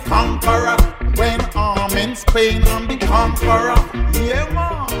Germany, I'm the conqueror. When I'm in Spain, I'm the conqueror. Yeah,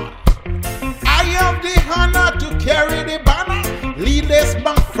 man. I have the honor to carry the banner. Leadless,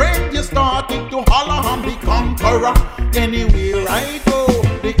 my friend, you started to holler. I'm the conqueror. Anywhere I go,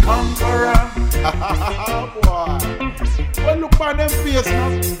 the conqueror. Boy. Well, look at them face now.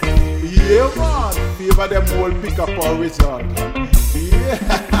 Yeah, man. Favor them all pick up our result. Yeah,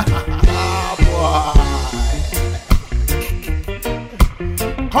 boy.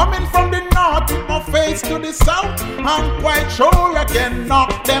 Coming from the north with my face to the south, I'm quite sure I can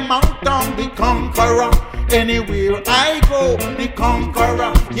knock them out. I'm the conqueror. Anywhere I go, the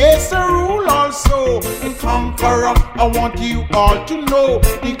conqueror. Yes, I rule also, the conqueror. I want you all to know,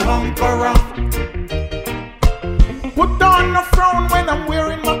 the conqueror. Put on a frown when I'm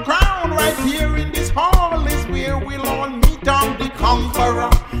wearing my crown. Right here in this hall is where we'll all meet. I'm the conqueror.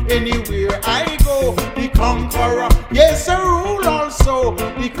 Anywhere I go, the conqueror. Yes, I rule also,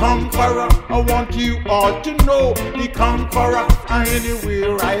 the conqueror. I want you all to know, the conqueror. And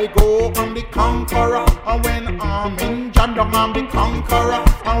anywhere I go, I'm the conqueror. And when I'm in Jandong, I'm the conqueror.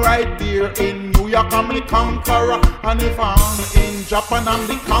 And right there in New York, I'm the conqueror. And if I'm in Japan, I'm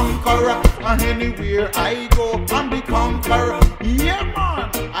the conqueror. And anywhere I go, I'm the conqueror. Yeah,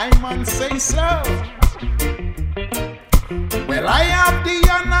 man, I man say so. Well, I have the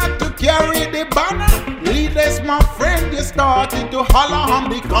honor to carry the banner. Leadless, my friend, you started to holler. I'm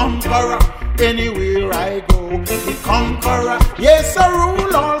the conqueror. Anywhere I go, the conqueror. Yes, I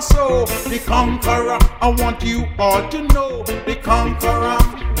rule also, the conqueror. I want you all to know, the conqueror.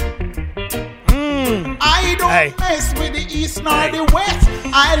 I don't mess with the east nor the west.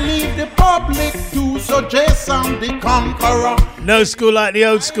 I leave the public to suggest I'm the conqueror. No school like the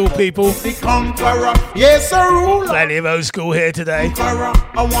old school, people. The conqueror. Yes, I rule. Plenty of old school here today. Conqueror.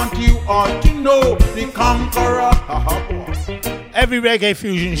 I want you all to know, the conqueror. Every reggae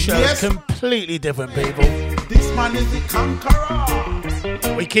fusion show is completely different, people. This man is the conqueror.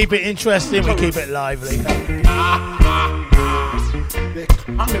 We keep it interesting, we keep it lively.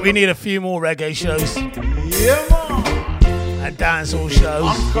 We need a few more reggae shows. Yeah, man. And dancehall shows.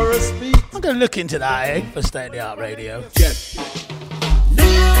 Conqueror speak. I'm going to look into that, eh? For State of the Art Radio. Yes.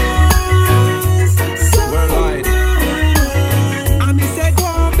 We're live. I me say go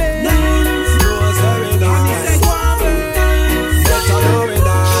on, babe.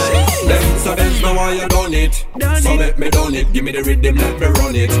 So Benz, me why you done it. So let me done it. Give me the rhythm, let me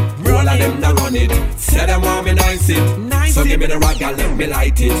run it. All of them that run it. Say them want me nice it. So give me the rock and let me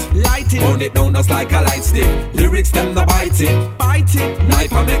light it. Hold it down just like a light stick. Lyrics them no bite it.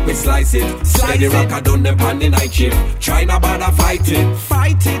 Knife and make me slice it. Steady rock I done them on the night shift. Try not bother fight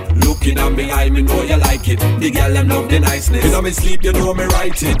it. Looking at me eye, me know you like it. The girl them love the niceness. You know me sleep, you know me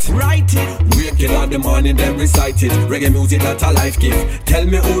write it. Waking on the morning, then recite it. Reggae music that a life gift. Tell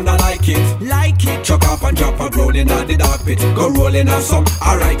me who not like it. Chuck off and drop a rolling at the dark pit. Go rolling on some,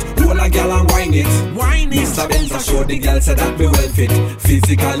 alright. Roll a girl and whine it. Mr. Benz I show the girl say that me well fit.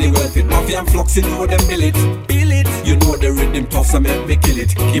 Physically well fit. Mafia and Flux, you know them bill it. You know the rhythm tough, so make me kill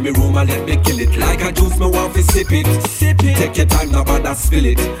it. Give me room and let me kill it. Like a juice, me want to sip it. Take your time, now bother spill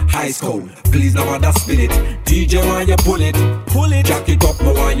it. High school, please now bother spill it. DJ want you pull it. Jack it up,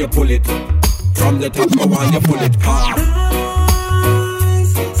 me want you pull it. From the top, me want you pull it.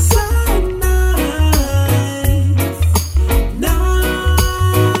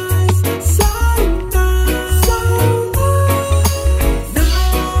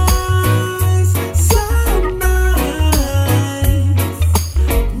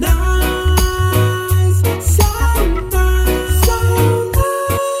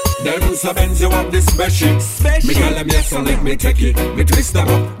 So Benz, you have this special. Me call them yes, so let me take it. Me twist them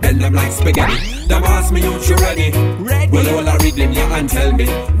up, bend them like spaghetti. Them ask me you ready. Well, all I read them, yeah, and tell me.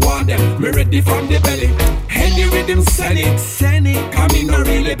 Want them, me ready from the belly. Any rhythm, send it. Come in, no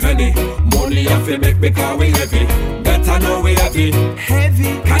really penny. Money have to make because we heavy. Better know we heavy.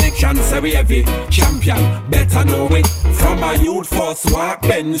 Connection say we heavy. Champion, better know it. From a youth first walk,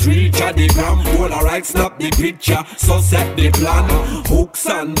 Benz reach at the gram. Polaroid snap the picture, so set the plan. Hooks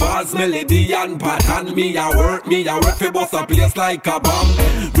and bars, melody and pattern. Me a work for bust a place like a bomb.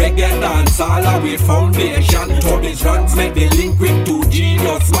 Reggae dance all our foundation. Toby's runs make the link with two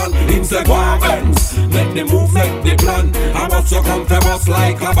genius man. Him say go Benz, make the move, make the plan. I must you come for us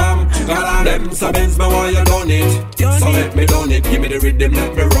like a bomb. All of them so Benz me why you done it. So let me done it, give me the rhythm,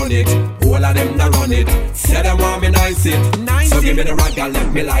 let me run it. All of them that run it, say them want me nice it. So give me the rock and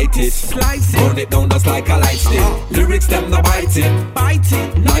let me light it. Run it down just like a light stick. Lyrics them no bite it.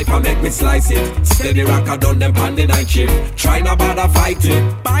 Knife and make me slice it. Steady rock I done them on the night shift. Try not bother fight it.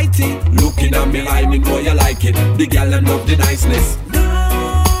 Looking at me eye, me know you like it. The girl them love the niceness.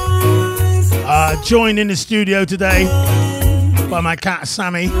 Joined in the studio today by my cat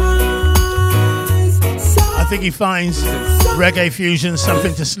Sammy. I think he finds reggae fusion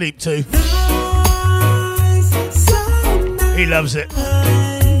something to sleep to. He loves it.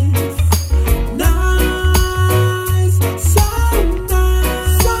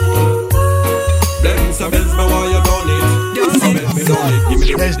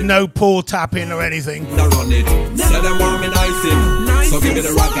 There's no paw tapping or anything. Run it. Say them want me nice it. So give me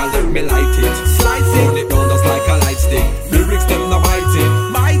the rock and let me light it. Run it down just like a light stick. Lyrics them no bite it.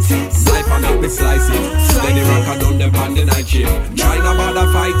 Life and make me slice it. Steady rock and down them on the night shift. Try not bother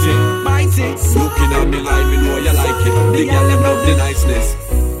fight it. Looking at me like me know you like it. The girl them love the niceness.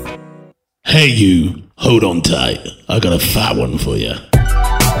 Hey you, hold on tight. I got a fat one for you.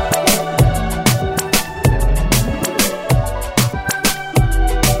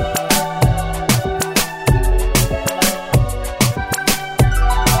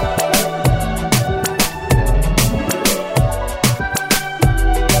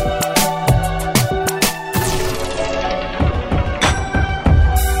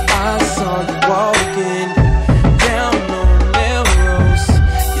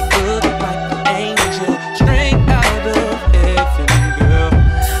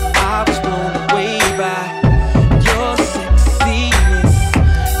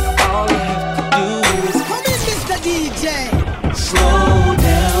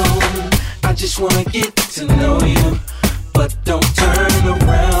 Wanna get to know you, but don't turn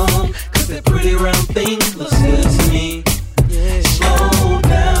around, cause that pretty round thing looks good to me. Slow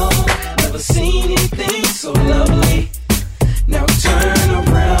down, never seen anything so lovely. Now turn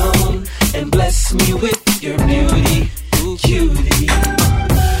around and bless me with your beauty, cutie.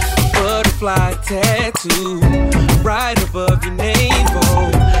 Butterfly tattoo right above your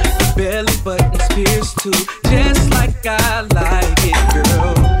navel, the belly button's pierced too, just like I like it,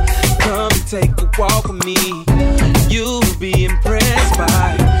 girl. Come and take a walk with me. You'll be impressed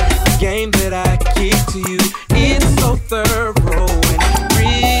by that I give to you is so thorough and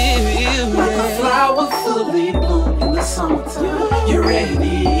real. Like a flower fully bloom in the summertime. You're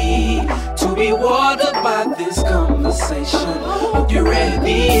ready to be watered by this conversation. Hope you're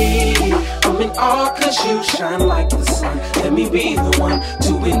ready. I'm in awe cause you shine like the sun. Let me be the one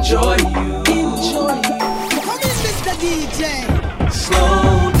to enjoy you. Enjoy you. Come in, Mr. DJ.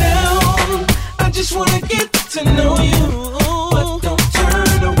 Slow down. I just wanna get to know you. But don't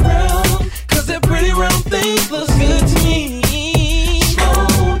turn around. Cause that pretty round thing looks good to me.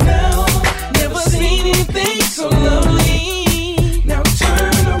 Slow down. Never seen anything so lovely. Now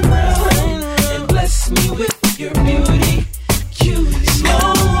turn around and bless me with your beauty. Cutie.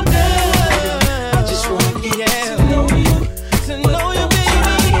 Slow down. I just wanna get to know you. To know you, baby.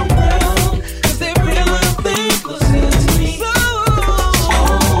 Turn around. Cause that pretty round thing looks good to me. Slow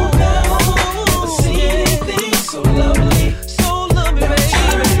down. Never seen anything so lovely. So lovely, baby.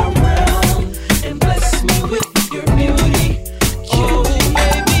 Turn around and bless me with your beauty. Oh,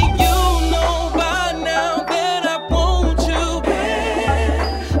 baby, you know by now that I want you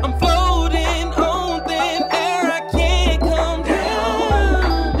bad. I'm floating on thin air, I can't come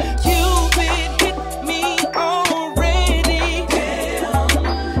down. Cupid hit me already.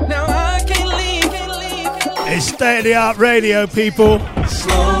 Damn. Now I can't leave. It's state-of-the-art radio, people.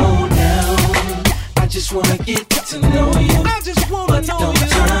 Slow down. I just wanna get to know you. I just wanna know you.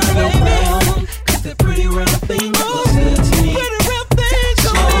 Turn around. Cause that pretty round thing looks good to me. Pretty round thing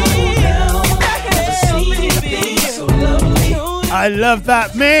to me. Slow down. Never seen anything so lovely. I love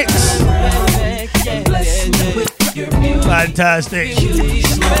that mix. And bless me with your beauty. Fantastic.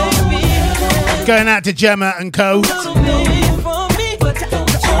 Going out to Gemma and Co.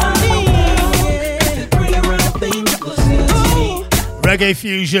 Reggae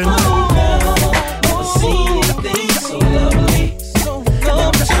Fusion.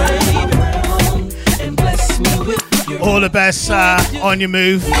 All the best on your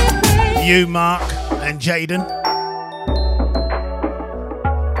move. You, Mark, and Jaden.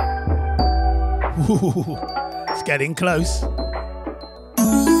 Ooh, it's getting close.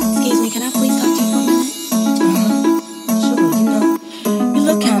 Excuse me, can I please talk to you for a minute? Sure, you know, you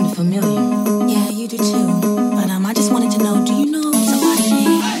look kind of familiar. Yeah, you do too. But I just wanted to know, do you know somebody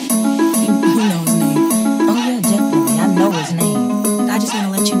named? You know his name. Oh yeah, definitely. I know his name. I just want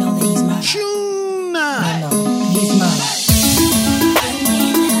to let you know that he's mine. I know, he's mine.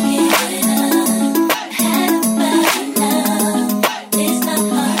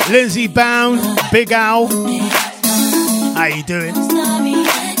 Lindsay Bound, Big Al. How you doing?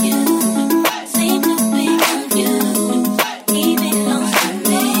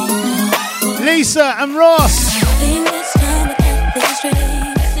 Lisa and Ross.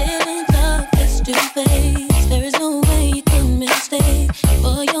 There is no way you can mistake.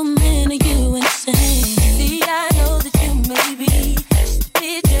 For your man, are you insane? See, I know that you may be just a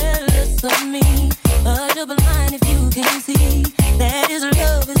bit jealous of me. A double line if you can see that his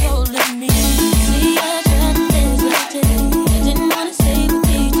love is holding me. See, I tried to hesitate. Didn't want to say what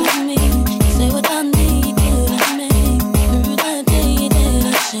they told me. Say without me, couldn't make. Through the day, you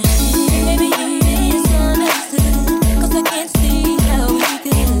didn't change. Maybe you misunderstood. Cause I can't see how we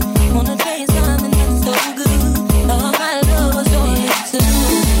could. Wanna tell you something that's so good. All my love was on it too.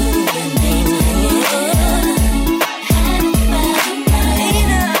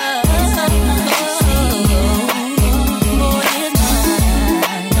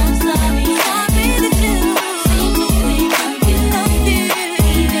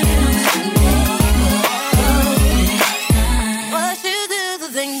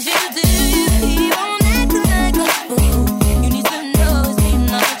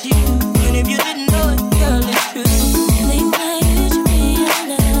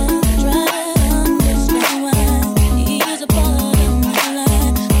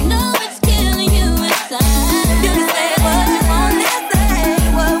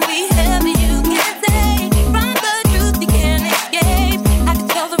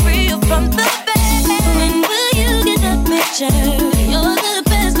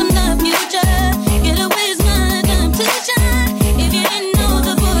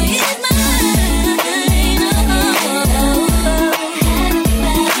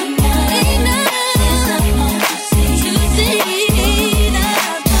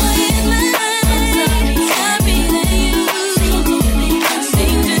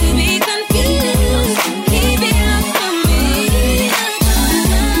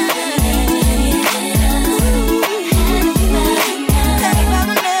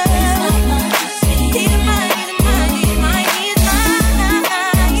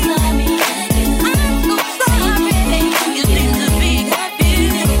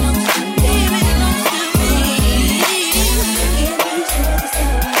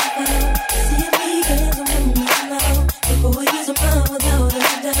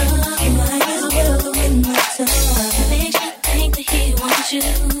 about you,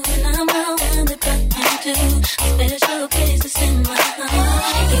 and I'm the one that brought you to a special place that's in my heart.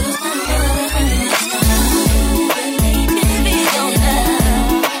 You was my one, believe me, don't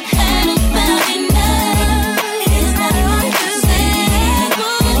love, and about enough. It's not hard to say,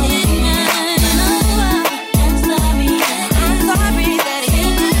 but it's mine. I'm sorry that you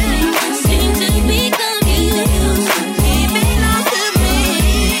seem to be confused. It belongs to me.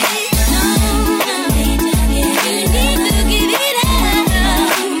 No, you need to give it up.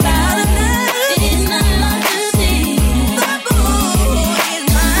 About enough. It's not hard to see. The boy is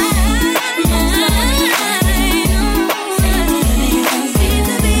mine. Seem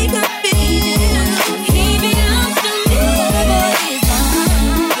to be confused. He belongs to me. The boy is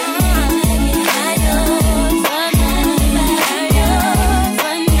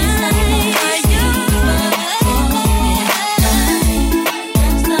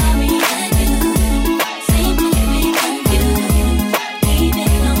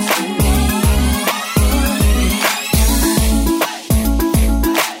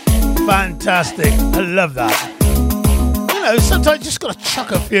Fantastic. I love that. You know, sometimes you just gotta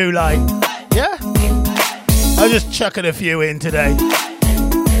chuck a few, like, yeah? I'm just chucking a few in today.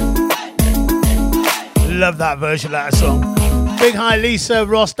 Love that version of that song. Big hi Lisa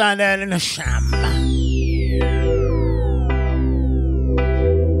Ross down there in the sham.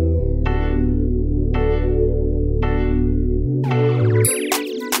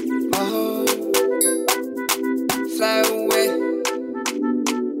 Fly away.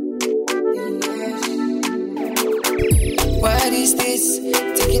 What is this?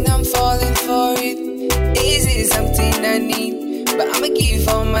 Thinking I'm falling for it. Is it something I need? But I'ma give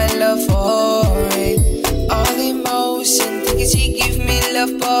all my love for it. All emotion, thinking she give me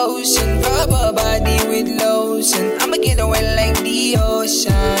love potion. Rub her body with lotion. I'ma get away like the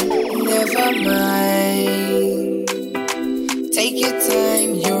ocean. Never mind. Take your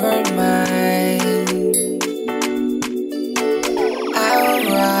time, you're mine.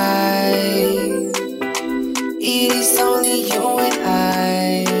 Alright. It is only you and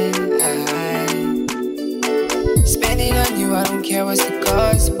I. Spending on you, I don't care what's the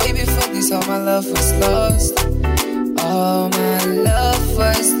cost. Baby, fuck this, all my love was lost. All my love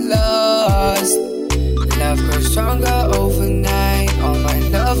was lost. Love grows stronger overnight. All my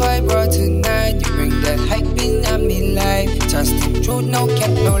love I brought tonight. You bring that hype in on me life. Just the truth, no cap,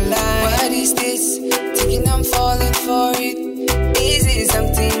 no lie. What is this? Thinking I'm falling for it. Is it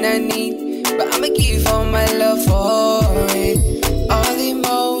something I need? But I'ma give all my love for it. All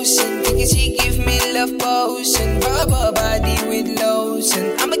emotion, thinking she give me love potion. Rub her body with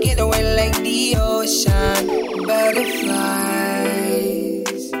lotion. I'ma get away like the ocean.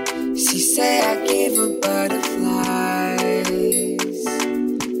 Butterflies. She say I give her butterflies.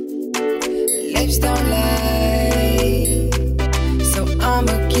 Lips don't lie, so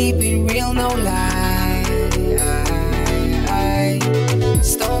I'ma keep it real, no lie.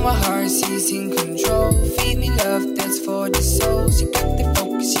 Stole my heart, she's in control. Feed me love, that's for the soul. She got the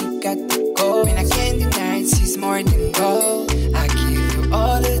focus, she got the goal. And I can't deny she's more than gold. I give you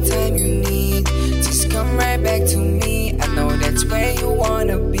all the time you need. Just come right back to me. I know that's where you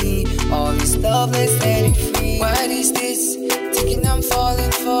wanna be. All this love, let's let it free. What is this? Thinking I'm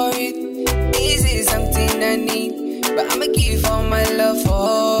falling for it. Is it something I need? But I'ma give all my love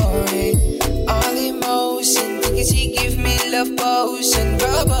for it. All emotion, thinking she give me love potion.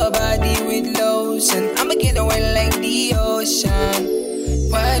 Rub her body with lotion. I'ma get away like the ocean.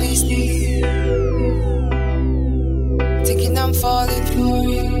 What is this? Thinking I'm falling for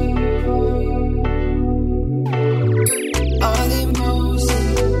it. All emotion.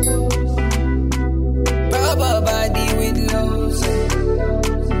 Rub her body with lotion.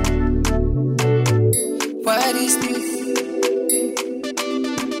 What is this?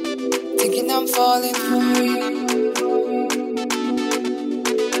 Thinking I'm falling for it.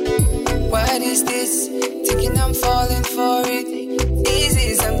 What is this? Thinking I'm falling for it. Is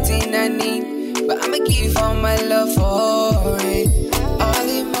it something I need? But I'ma give all my love for it. All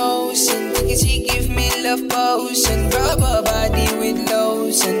emotion, thinking she give me love potion. Rub her body with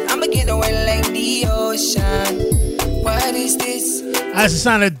lotion. I'ma get away like the ocean. What is this? That's the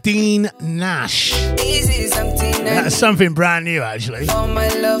sound of Dean Nash. Is it something I That's something brand new, actually. all my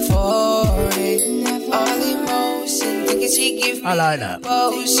love for it. All emotion, thinking she give me I like that.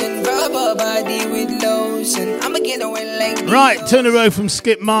 potion. Rub her body with lotion. I'ma get away like the Right, turn the road from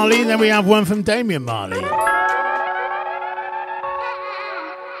Skip Marley, then we have one from Damian Marley.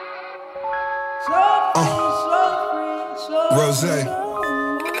 Rose,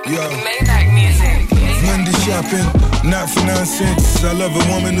 yo. Maybach music. Monday shopping, not for nonsense. I love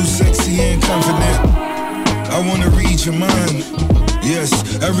a woman who's sexy and confident. I wanna read your mind. Yes,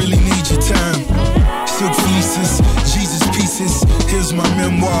 I really need your time. Silk fleeces, Jesus pieces. Here's my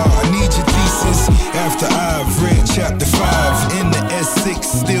memoir. I need your thesis. After I've read chapter 5 in the S6,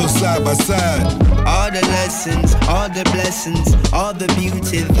 still side by side. All the lessons, all the blessings, all the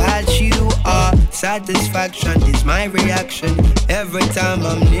beauty that you are. Satisfaction is my reaction every time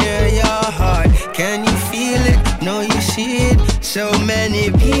I'm near your heart. Can you feel it? No, you see it. So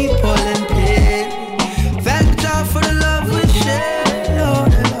many people in pain. Thank God for the love we share,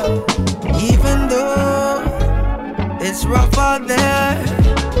 Lord. Even though it's rough out there,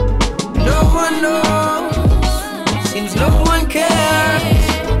 no one knows. Seems no one cares.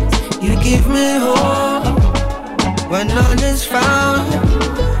 You give me hope when none is found.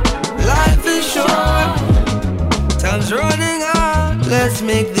 Life is short, time's running out. Let's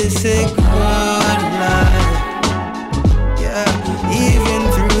make this a good life. Yeah, even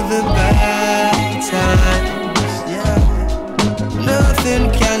through the bad times. Yeah, nothing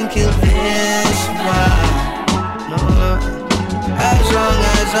can kill this vibe. No, as long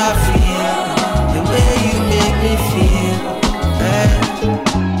as I feel the way you make me feel. Yeah.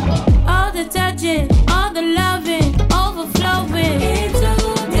 All the touching, all the loving, overflowing into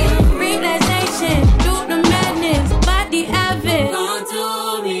the realization, through the madness, body avid.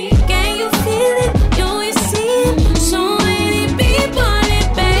 Can you feel it? Do you see it? So many people in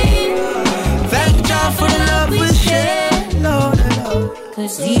pain. Thank God for the love we share, Lord.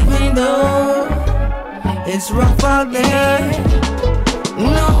 Cause even though it's rough out there,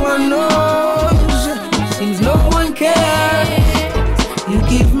 no one knows. Seems no one cares. You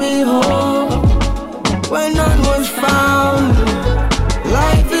give me hope when none was found.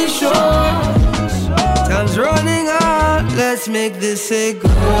 Life is short, time's running out. Let's make this a good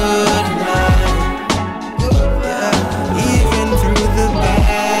life. Yeah, even through the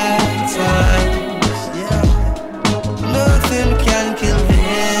bad times. Yeah, nothing can kill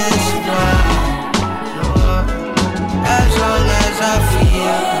this vibe. No, as long as I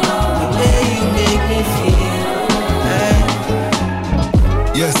feel the way you make me feel.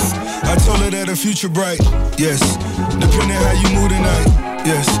 Yes, I told her that her future bright. Yes, depending how you move tonight.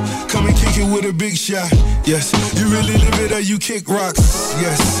 Yes, come and kick it with a big shot. Yes, you really live it or you kick rocks.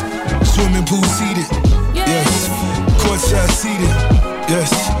 Yes, swimming pool seated. Yes, courtside seated. Yes,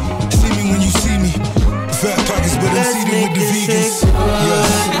 see me when you see me. Fat pockets, but I'm seated with the vegans.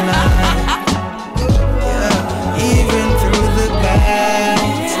 Yes. Even through the bad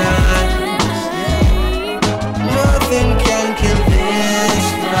times, nothing can kill this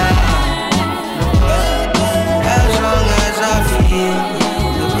vibe. As long as I feel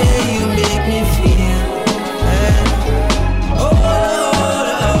the way you make me feel. Oh,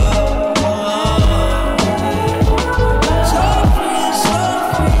 so free, so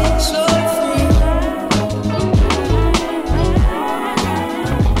free, so free.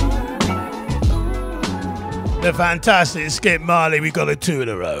 The fantastic Skip Marley, we got a 2 in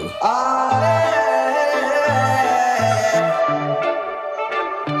a row.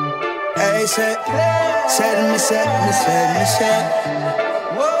 Hey, said,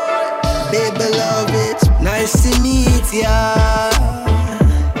 baby love, it's nice to meet ya.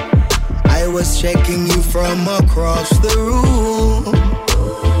 I was checking you from across the room.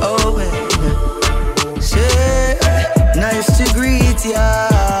 Oh, baby, say, nice to greet ya.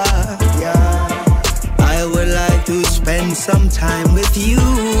 Yeah, I would like to spend some time with you.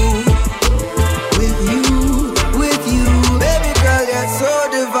 Baby girl, you're so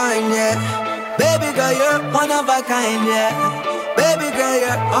divine, yeah. Baby girl, you're one of a kind, yeah. Baby girl,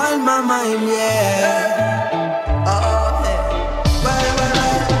 you're on my mind, yeah. Oh, yeah.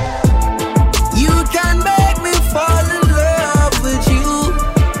 You can make me fall in love with you.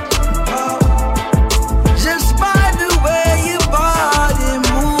 Oh, just by the way your body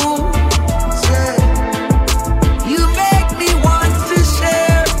moves, yeah. You make me want to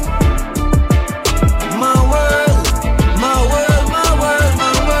share my world, my world, my world,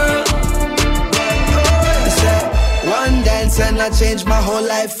 my world. One dance and I change my whole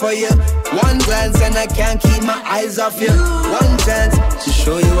life for you. One glance and I can't keep my eyes off you. One chance to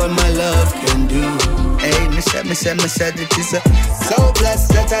show you what my love can do. Hey, me said that you're so blessed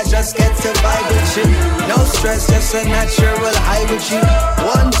that I just get to vibe with you. No stress, just a natural high with you.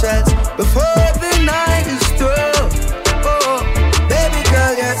 One chance before the night is through. Oh, baby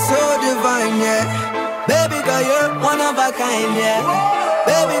girl, you're so divine, yeah. Baby girl, you're one of a kind, yeah.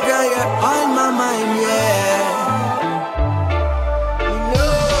 Baby girl, you're on my mind, yeah.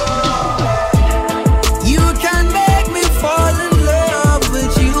 You can make me fall in love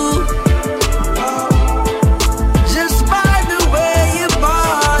with you. Just by the way your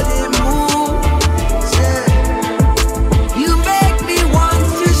body moves, yeah. You make me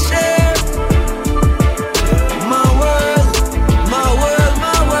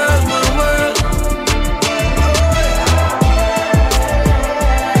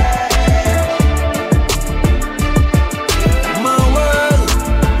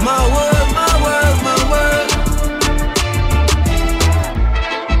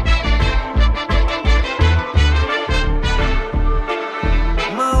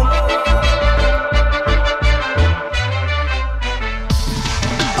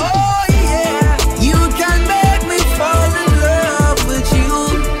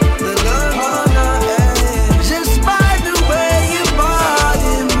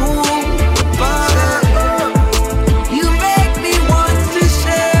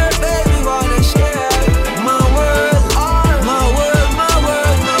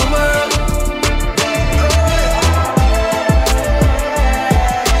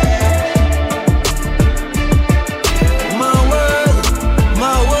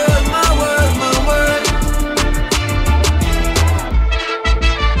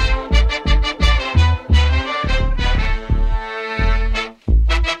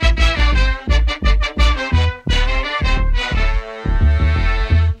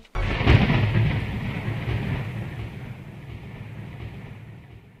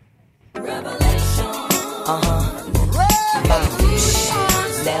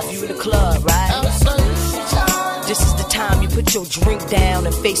put your drink down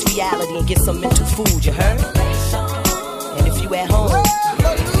and face reality and get some mental food, you heard? And if you at home,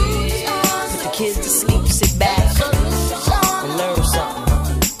 put the kids to sleep, sit back, and learn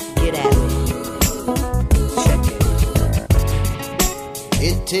something. Get at it.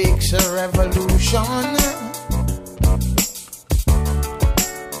 It takes a revolution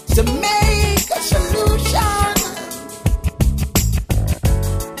to make a solution.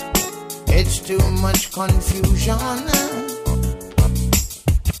 It's too much confusion,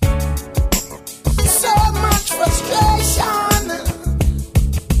 so much frustration.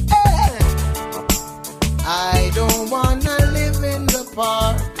 I don't wanna live in the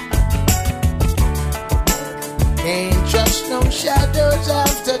park. Ain't just no shadows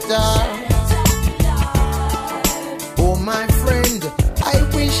after dark. Oh my friend, I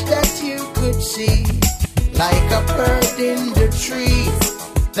wish that you could see, like a bird in the tree,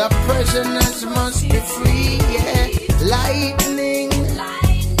 the prisoners must be free, yeah. Lightning,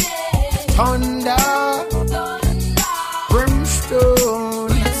 thunder,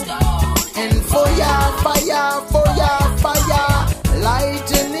 brimstone, and fire, fire, fire, fire.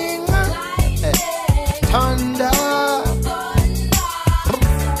 Lightning, thunder,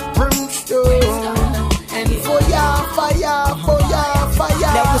 brimstone, and fire, fire, fire,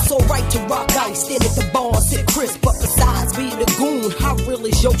 fire. Now it's alright to rock out, stand at the bar, sit crisp, but besides being a goon, how real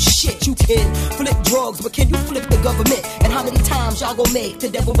is your shit? You can flip drugs, but can you flip the government? And how many times y'all gon' make the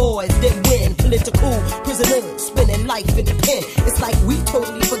devil boys then win? Political prisoners spending life in the pen. It's like we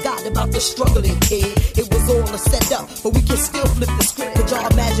totally forgot about the struggling kid. It was all a setup, but we can still flip the script. Could y'all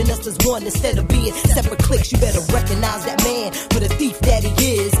imagine us as one instead of being separate cliques? You better recognize that man for the thief that he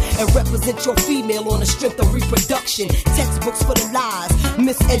is, and represent your female on the strength of reproduction. Textbooks for the lies,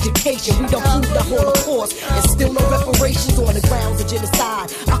 miseducation. We don't prove the Holocaust, and still no reparations on the grounds of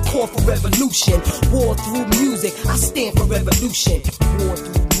genocide. I call for revolution, war through music. I stand for revolution, war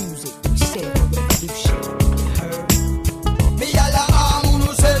through music. We stand for revolution. Me alla arm on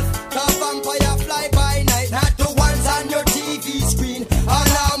yourself, the vampire fly by night, not the ones on your TV screen.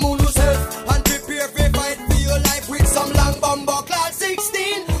 Alarm on yourself and prepare for fight for your life with some long bumbo class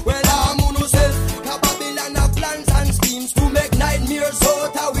 16. Well, arm on yourself, the Babylon of plans and schemes to make nightmares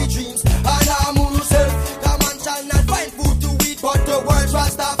out of we dreams. Alarm on yourself, the man shall not find food to eat, but the words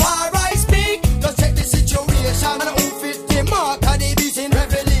Rastafari speak. Just check the situation and who fit the mark of the beast in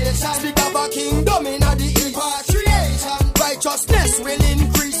Revelation. Speak of a kingdom in the repatriation. Righteousness will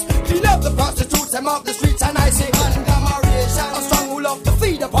increase. Clean up the prostitutes and off the streets, and I say conglomeration. A strong will of the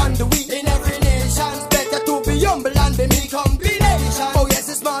feed upon the weak in every nation. Better to be humble and be me combination. Oh yes,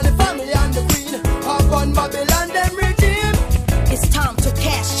 it's man, the family and the queen upon Babylon them regime. It's time to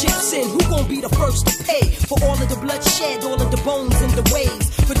cash chips in. Who gon' be the first to pay for all of the bloodshed, all of the bones and the waves?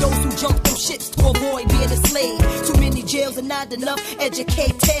 For those who jump them ships to avoid being a slave. Too many jails and not enough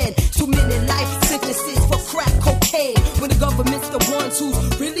educated. Too many life sentences for crack cocaine. When the government's the ones who's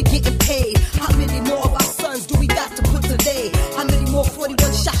really getting paid. How many more of our sons do we got to put today? How many more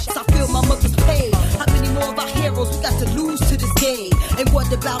 41 shots? I feel my mother's pain. How many more of our heroes we got to lose to this game? And what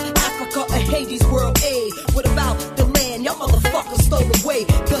about Africa and Haiti's world aid? What about the land y'all motherfuckers stole away?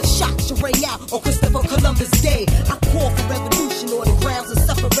 Gunshots to ring out on Christopher Columbus Day. I call for revolution on the grounds of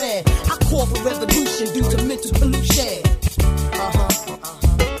suffering. I call for revolution due to mental pollution.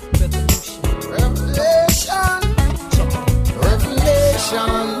 Revolution.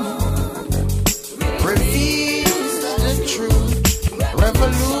 Revelation. Reveals the truth.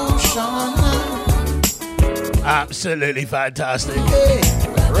 Revolution. Absolutely fantastic.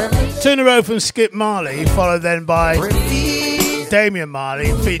 2 in a row from Skip Marley, followed then by Damian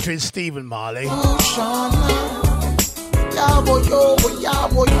Marley featuring Stephen Marley.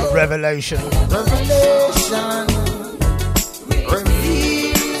 Revelation.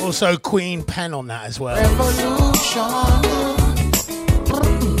 Also Queen Pen on that as well. Revolution.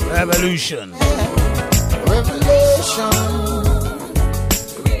 Revelation.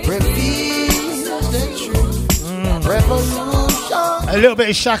 Reveals the truth. Revolution. A little bit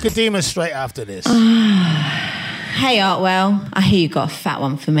of Shaka Demus straight after this. Hey Artwell, I hear you got a fat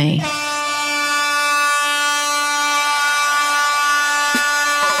one for me.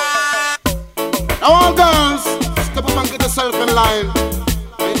 Now all girls, step up and get yourself in line.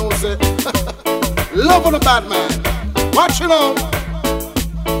 I know say, love on the bad man. Watch you now.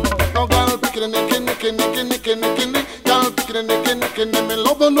 Now girl, picking and nicking. Girl, picking and nicking, me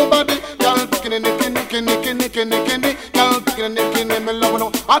love on nobody. Girl, picking and nicking. Girl, picking and nicking, me love on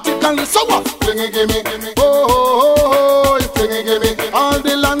no. Article so what? Flingy gimme. Oh, you flingy gimme. All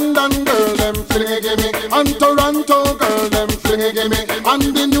the London girl, them flingy gimme. And Toronto girl, them flingy gimme. And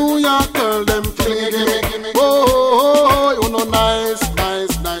the New York girl, them flingy gimme. Oh, you know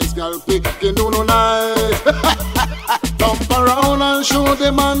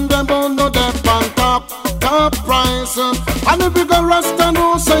price. And if you go rasta,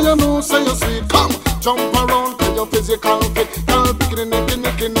 no say you sweet. Come, jump around, cause your physical fit. Girl, pick nicky,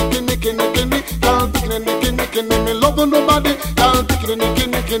 girl, pick nicky, me love nobody. Girl, pick nicky,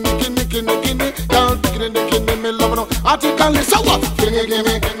 girl, pick nicky, me love no. Article is so what? Flingy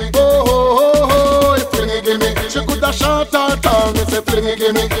gimme, oh, flingy gimme. She coulda short or tall, me say flingy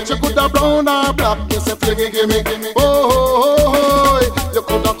gimme. She coulda brown or black, me say flingy gimme. Oh, you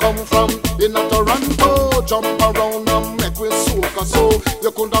coulda come from in a Toronto, jump around and make we soca so.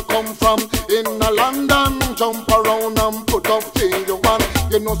 You coulda come from in a London, jump around and put up thing you want.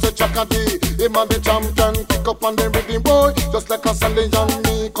 You know say Chaka D, him and the champion, kick up on the rhythm boy, just like a Sunday and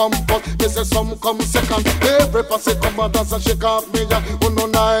me come first. Me say some come second, every pass come and dance and shake off me. Oh no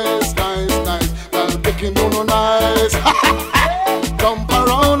nice, girl picking no nice. Jump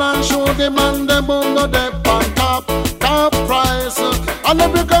around and show the man them under the pan top price. And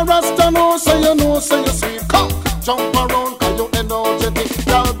every girl rasta know say you sweet. Come, jump around 'cause you energetic.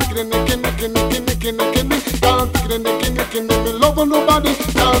 Girl picking nicky, girl picking nicky, me love nobody.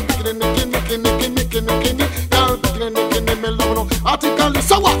 Girl picking nicky, girl picking nicky, me love no. Article is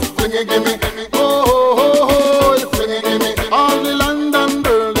so what? Flingy gimme, oh, flingy gimme. All the London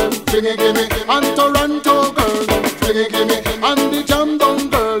girl them flingy gimme, and Toronto girl them flingy gimme, and the Jam Down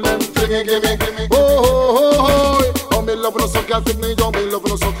girl them flingy gimme, oh, me love no so, girl fit me, me love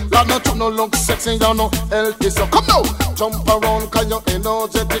no so. Lord no true no look sexy, you no healthy so. Come now, jump around 'cause you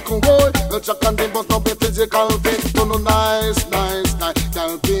energetic, boy. No Jack and the bus no be physical fit, no nice,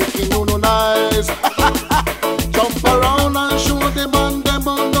 girl picking no nice. Jump around and show the man them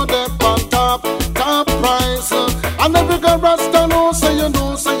under the pan top price. And every girl rasta know say you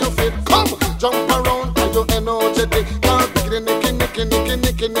fit. Come, jump around 'cause you energetic. Girl picking nicky,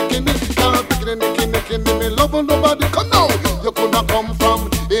 girl picking nicky, me love nobody. Come now, you coulda come from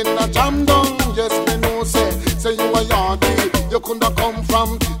in a Jam Down. Yes, me know say you a yardie. You coulda come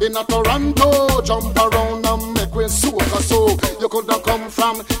from in a Toronto. Jump around and make we soca so. You coulda come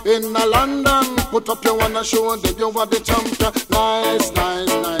from in a London. Put up your one and show them you are the champion. Nice,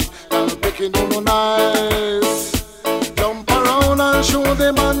 girl picking no nice. Jump around and show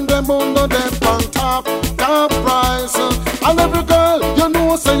them and them under them on top price. And every girl you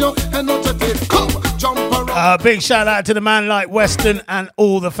know say you energetic. Come, jump around. Big shout out to the man like Weston and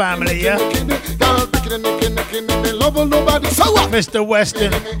all the family, yeah? Mr.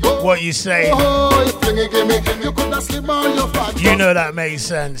 Weston, what you say? You know that makes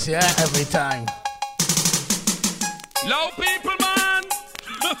sense, yeah? Every time. Low people, man.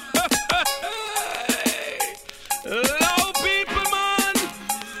 Low people, man.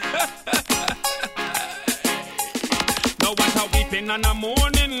 Now what a weeping and a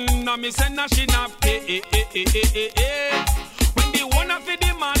mourning. Now me say na she not pay. When the one of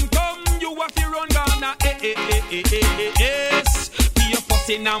the man come, you have to run Ghana. Yes. Be a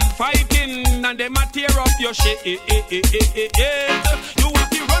fussing and fighting, and them a tear up your shit. You have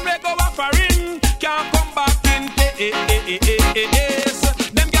to run where go offering, can't come back in. Yes.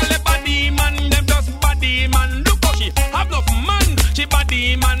 Them gyal a body man, them just body man. Look how she have enough man, she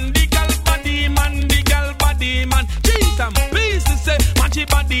body man. The gyal body man, the gyal body man. Jesus, please to say, man she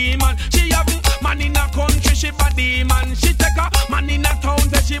body man. She have man in a country, she body man. She take a man in a town,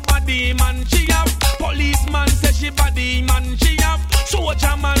 say she body man. She have policeman, say she body man. She have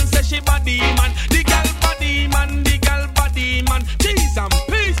soldier man, say she body man. The girl body man, the girl body man. Jesus,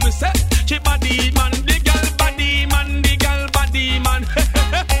 please me say, she body man. The girl body man, the girl body man.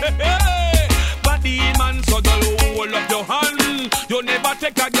 Body man, so girl hold up your hand. You never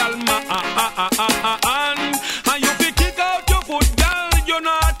take a girl man. And you fi kick out your foot, girl. You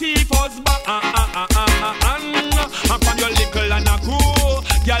not thief husband. And from your little and a crew,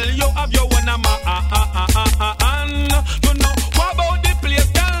 girl, you have your one man. You know what about the place,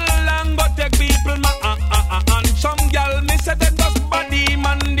 girl, and go take people man. Some girl me say them just body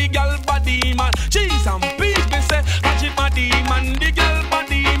man, the girl body man. Cheese and peace me say, catch it body man, the girl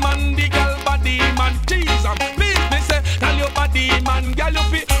body man, the girl body man. Cheese and peace me say, tell your body man, girl you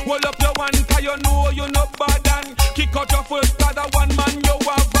fi hold up your one, 'cause you know you not bad and kick out your foot, 'cause the one man you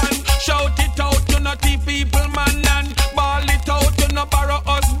have and shout it out, you not the people man and ball it out, you not borrow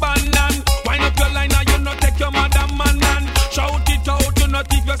husband and wind up your line and you not take your mother man and shout it out, you not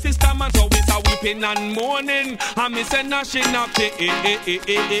take your sister man. So it's a weeping and mourning, and me say nah she not pay.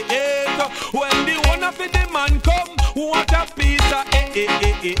 When the one of the man come, what a piece of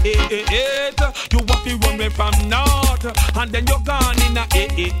you have to run away from north, and then you're gone in a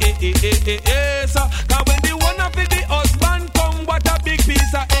cause when the one of the husband come, what a big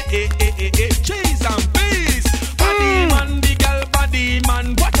piece of cheese and peace. Body man, the girl body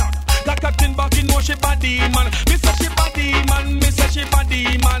man, what up? That captain back in know she body man. Me say she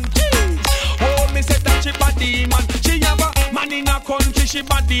country, she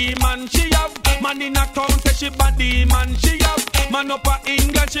body man, she have. Man in a town, say she body man, she have. Man up a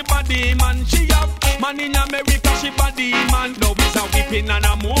England, she body man, she have. Man in America, she body man. Now it's a whipping and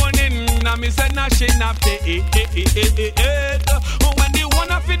a morning. Now me say nah, she not pay. Oh, when the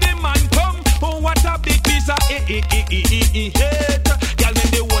one of the man come, oh what a big piece of head. Girl, when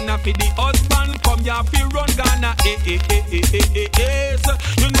the one of the husband come, you have to run Ghana. You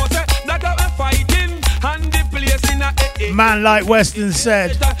know say that I'm fighting and the place in a Man like Weston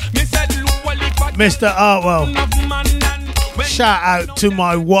said, Mr. Artwell, shout out to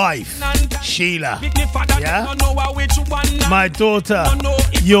my wife, Sheila. Yeah? My daughter,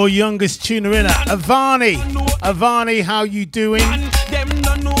 your youngest tuner in Avani. Avani, how you doing?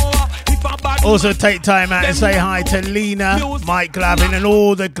 Also take time out and say hi to Lena, Mike Glavin and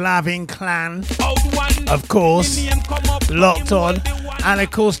all the Glavin clan. Of course, locked on. And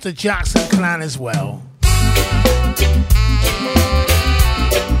of course the Jackson clan as well.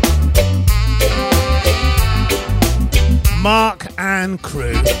 Mark and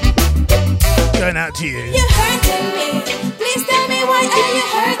crew, going out to you. You're hurting me. Please tell me why are you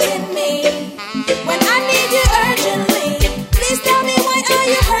hurting me? When I need you urgently. Please tell me why are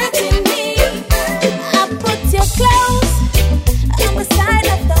you hurting me? I put your clothes on the side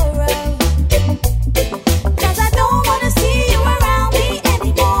of the road, 'cause I don't wanna see you around me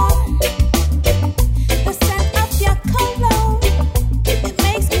anymore. The scent of your cologne, it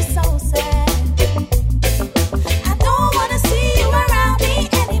makes me so sad. I don't wanna see you around me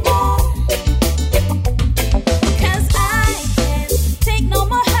anymore. 'Cause I can't take no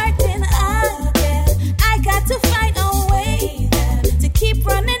more hurting again. I got to find a way then to keep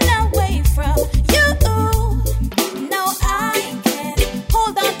running away from you. No, I can't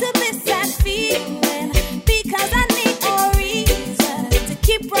hold on to this sad feeling, because I need a reason to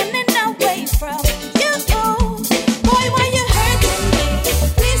keep running away from you. Boy, why you hurting me?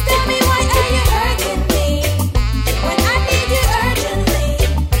 Please tell me why are you hurting me? When I need you urgently.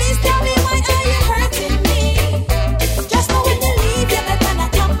 Please tell me why are you hurting me? Just know when you leave, you better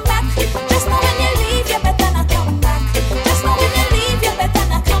not come back. Just know when you leave, you better not come back. Just know when you leave, you better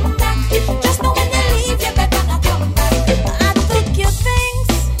not come back. Just know when you leave, you better not come back. I took your things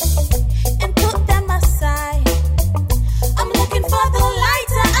and put them aside. I'm looking for the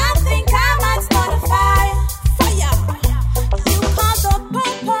lighter. I think I might start a fire. Fire. You call the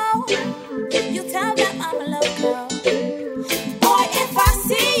popo. You tell them I'm local. Boy, if I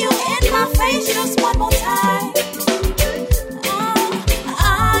see you in my face just one more time,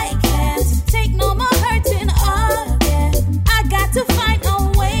 I can't take no more hurting again. I got to find a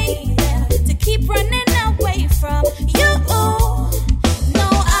way to keep running away from you. No,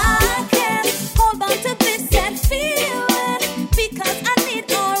 I can't hold on to this sad feeling, because I need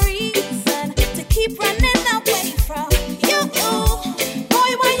a reason to keep running away from you.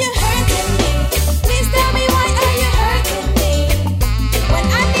 Boy, why you hurting me? Please tell me why are you hurting me? When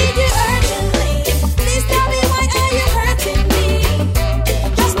I need you urgently. Please tell me why are you hurting me?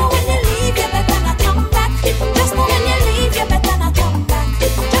 Just know when you leave, you better not come back. Just know when you leave, you better not come back.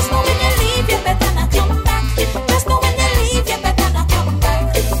 Just know when you leave, you better not come back. Just know when you leave, you better not come back.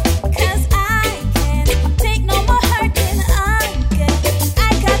 'Cause I can't take no more hurting again. I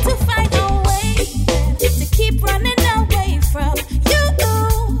got to find a way to keep running away from you.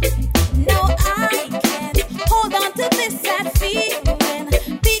 No, I can't hold on to this sad feeling,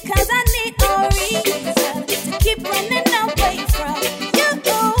 because I need a reason to keep running away from you.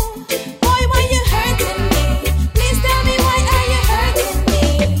 Boy, why you hurting me? Please tell me why are you hurting me?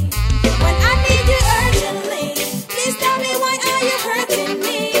 When I need you urgently. Please tell me why are you hurting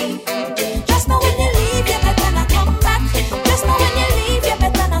me? Just know when you leave, you better not come back. Just know when you leave, you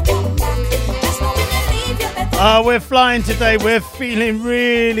better not come back. Just know when you leave, you better. We're flying today. We're feeling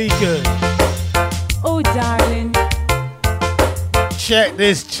really good. Oh, darling. Check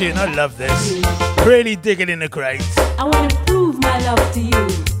this tune. I love this. Really digging in the crates. I want to prove my love to you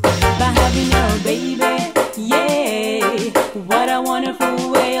by having your baby. Yeah, what a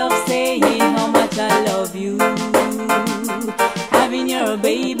wonderful way of saying how much I love you. Having your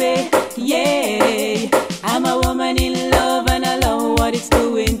baby. Yeah, I'm a woman in love and I love what it's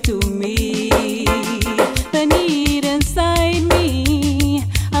doing to me. The need inside me,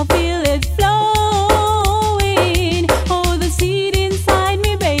 I feel it flowing. Oh, the seed inside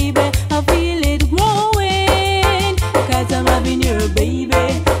me, baby, I feel it growing. 'Cause I'm having your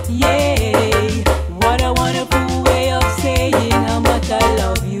baby. Yeah, what a wonderful way of saying how much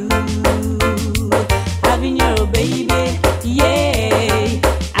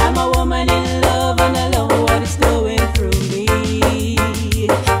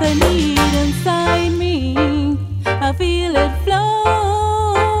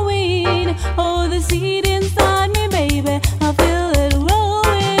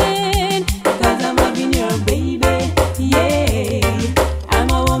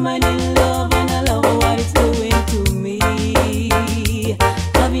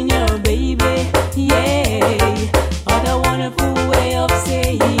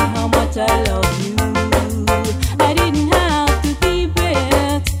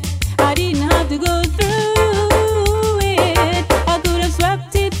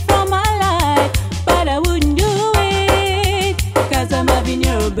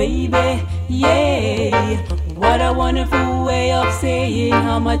Yeah, what a wonderful way of saying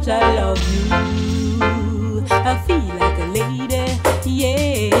how much I love you. I feel like a lady,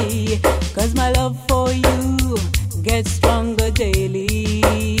 yeah, 'cause my love for you gets stronger daily.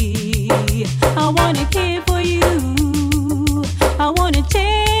 I wanna care for you, I wanna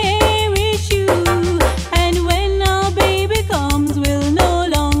cherish you, and when our baby comes, we'll no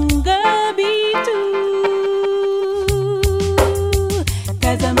longer be two.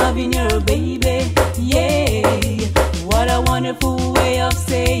 'Cause I'm having your baby, yeah. What a wonderful way of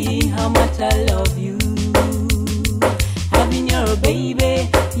saying how much I love you. Having your baby,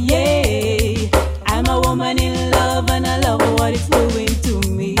 yeah. I'm a woman in love and I love what it's doing to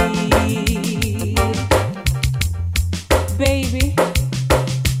me. Baby,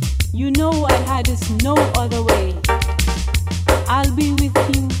 you know I had this no other way. I'll be with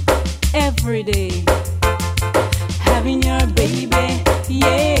you every day. Having your baby,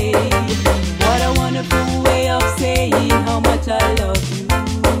 yeah. What a wonderful way of saying how much I love you.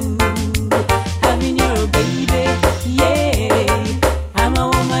 Having your baby, yeah. I'm a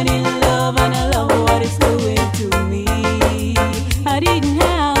woman in love and I love what it's doing to me. I didn't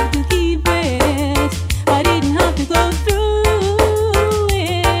have to keep it, I didn't have to go through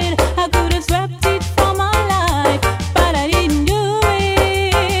it. I could have swept it from my life, but I didn't do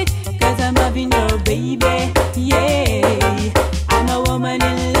it. 'Cause I'm having your baby, yeah. I'm a woman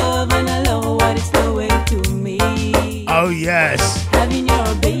in love and I love what it's doing to me. Oh yes. Having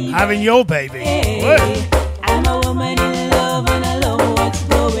your baby. Having your baby. Yeah. I'm a woman in love and I love what's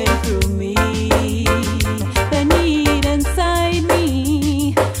going through me. The need inside me,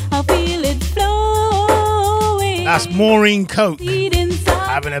 I feel it flowing. That's Maureen Coke Need inside.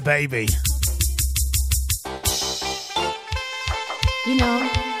 having a baby. You know,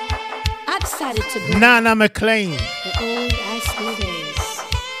 I decided to go Nana McLean. the old high school days.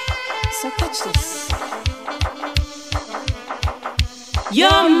 So catch this.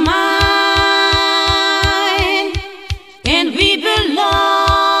 You're mine, and we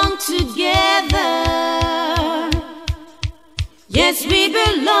belong together. Yes, we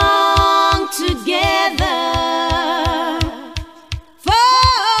belong together for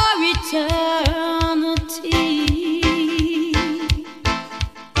eternity.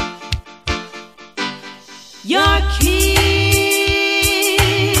 Your kiss,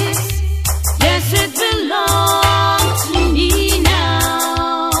 yes, it belongs to me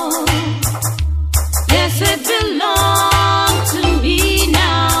now. Yes, it belongs to me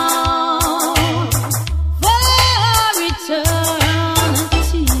now for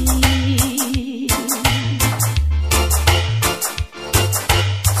eternity.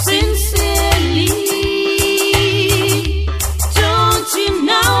 Sincerely, don't you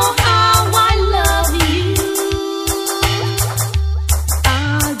know how I love you?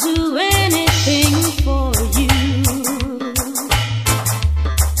 I'll do anything for you.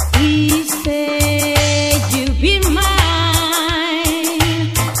 Please say you be mine.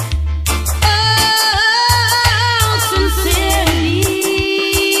 Oh, sincerely,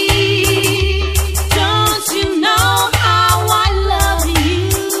 don't you know how I love you?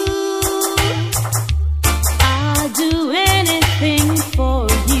 I'll do anything for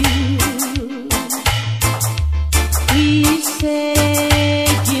you. Please say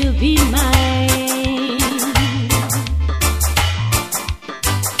you be mine.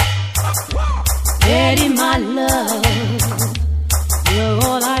 Daddy, my love, you're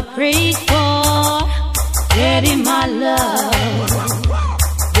all I prayed for. Daddy, my love,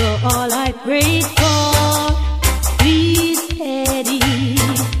 you're all I prayed for. Please, Daddy,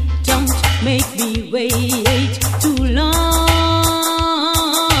 don't make me wait too long.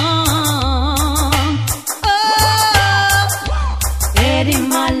 Oh, Daddy,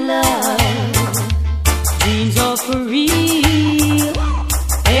 my love, dreams are for real.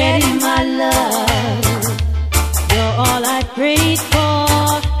 Daddy, my love, you're all I prayed for.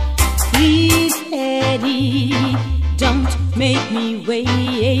 Please, Daddy, don't make me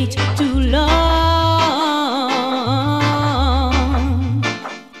wait too long.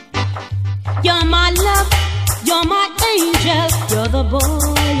 You're my love, you're my angel, you're the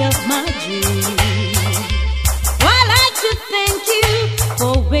boy of my dreams. I like to thank you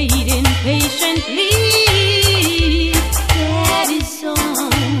for waiting patiently. Daddy's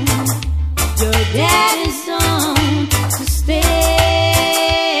on, your daddy's on to stay.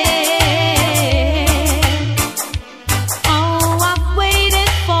 Oh, I've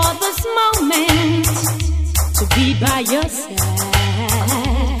waited for this moment to be by your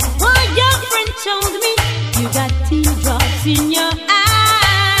side. Well, your friend told me you got teardrops in your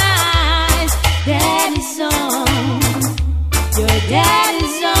eyes. Daddy's on, your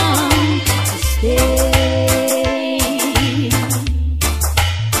daddy's on to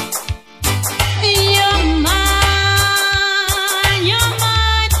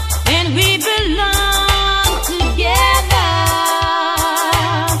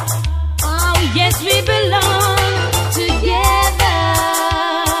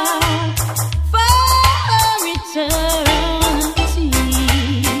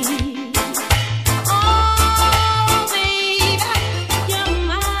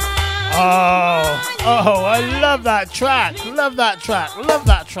that track. Love that track. Love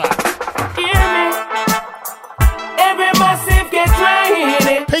that track. Hear me. Every massive get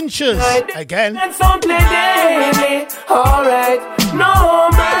ready. Pinchers again. And some play daily. Alright, no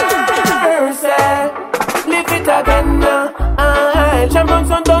mercy. Lift it again now. Champions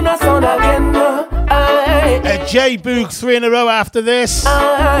on Donna Sound again now. J Boog 3 in a row after this. This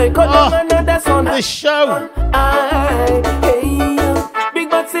show. Big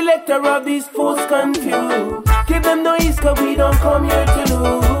bad selector of these fools confused. Give them no ease cause we don't come here to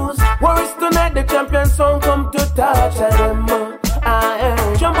lose. Worries tonight the champion song come to touch them.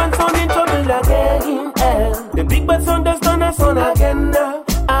 Champion sound in trouble again. The big bad sound does done a sound again.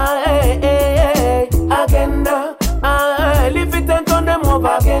 Agenda. Lift it and turn them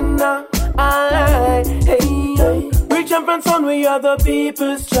over again. We champion sound, we are the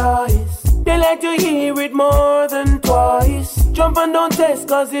people's choice. They like to hear it more than twice. Jump and don't test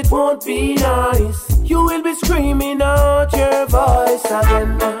cause it won't be nice. You will be screaming out your voice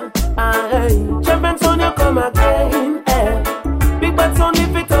again. Champion sound, you come again. Big bad sound,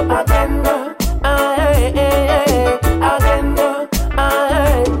 lift it up again. Agenda.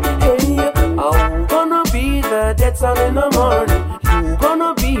 I'm gonna be the dead sound in the morning. You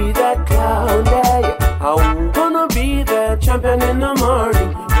gonna be that clown day. I'm gonna be the champion in the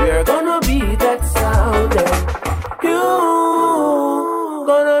morning. We're gonna be that sound day. You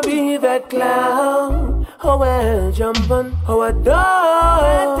gonna be that clown. Oh well, jumpin', oh a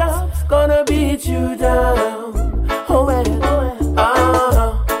dog's gonna beat you down. Oh well,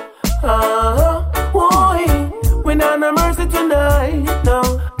 boy, we not no mercy tonight, no.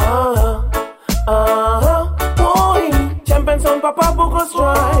 Boy, champions on Papa Boko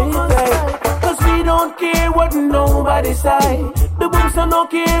strike. Cause we don't care what nobody say. The booms don't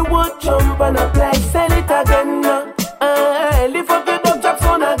care what jump and a play. Sell it again. Lift up the dub chops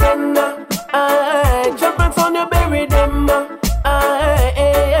on again. Champions on you bury them.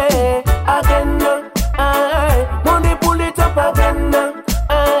 Again. Money pull it up again.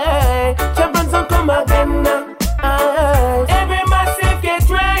 Champions on come again. Every massive get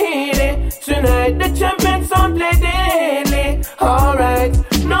ready. Tonight the champions on play daily. Alright,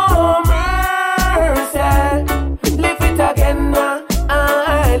 no mercy. Lift it again.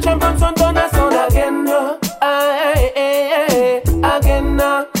 Champions on Donna Sound again. Again.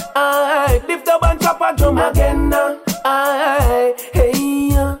 Lift up and chop a drum again.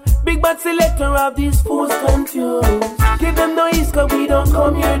 Big bad selector of these fools confused. Give them no ease cause we don't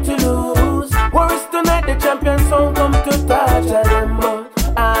come here to lose. Worries tonight the champion song come to touch them.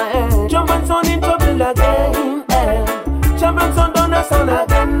 Jump and sound in trouble again. Champions on Donna Sound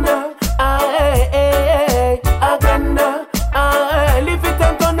again. Agenda. Lift it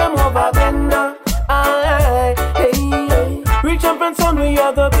and turn them over again. We champions on, we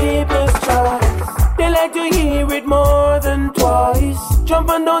are the people's choice. They like to hear it more than twice. Jump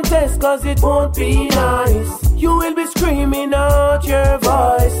and don't test cause it won't be nice. You will be screaming out your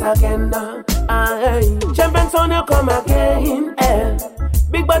voice again. Champions on, you come again.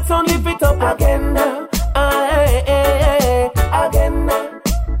 Big bad sound, lift it up again. Again.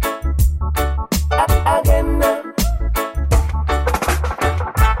 Again.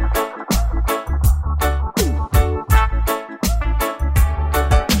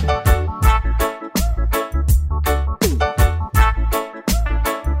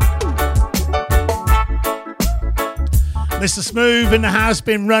 Mr. Smooth in the house,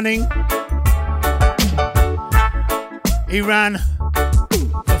 been running. He ran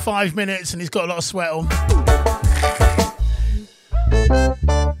for 5 minutes and he's got a lot of sweat on.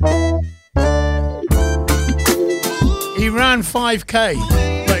 He ran 5k,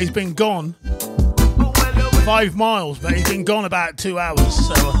 but he's been gone 5 miles, but he's been gone about 2 hours.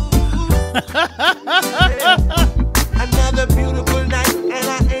 So another beautiful night, and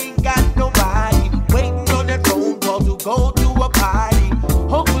I ain't got nobody waiting on that phone call to go to a party.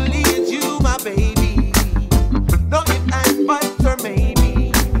 Hopefully it's you, my baby. No if and buts or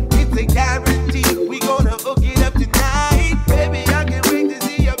maybe. It's a guarantee we gonna hook it up tonight, baby. I can't wait to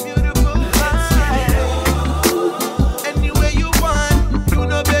see your beautiful smile. Anywhere you want, you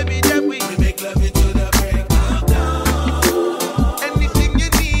know, baby, that we make love it to the break of dawn. Anything you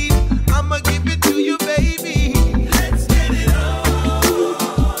need, I'ma give it to you, baby. Let's get it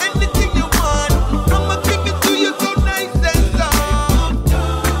on.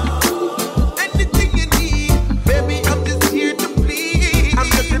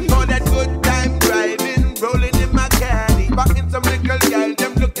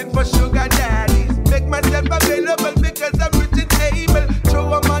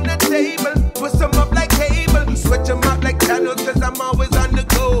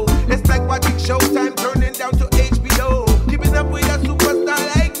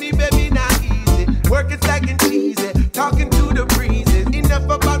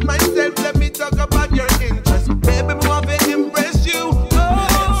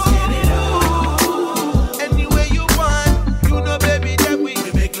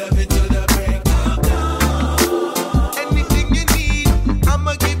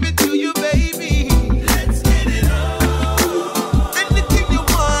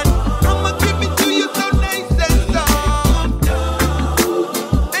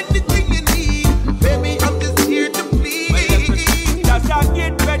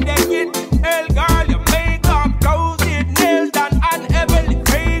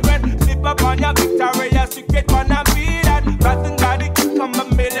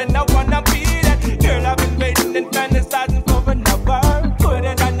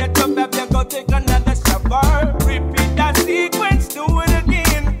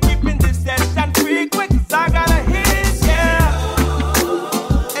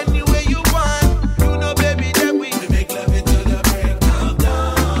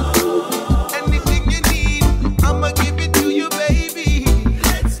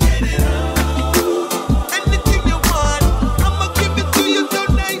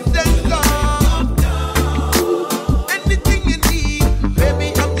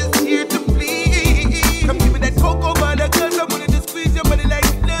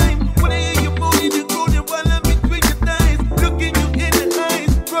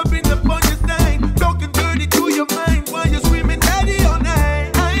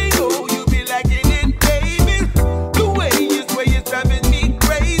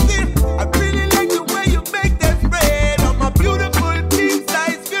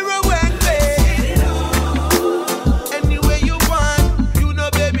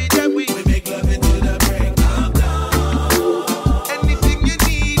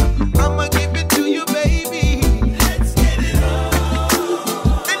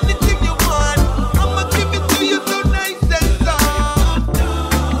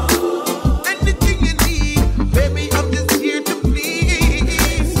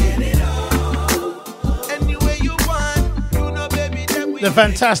 the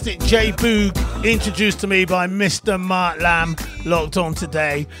fantastic J Boog, introduced to me by Mr. Mark Lamb, locked on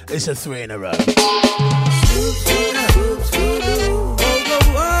today. It's a 3 in a row.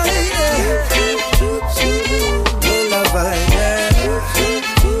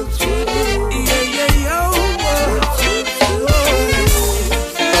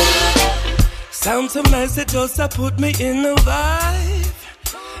 Sounds so nice, it just put me in the vibe.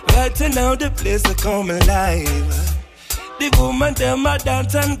 Right now the place is come alive. The woman them a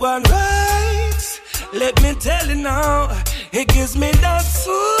dance and go and right. Let me tell you now, it gives me that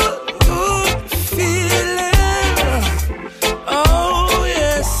good, good feeling. Oh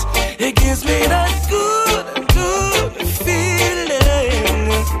yes, it gives me that good, good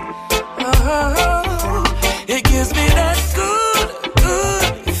feeling. Oh, it gives me that good,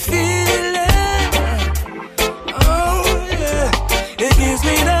 good feeling. Oh yeah, it gives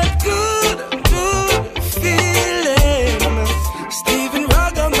me that good, good feeling. Stephen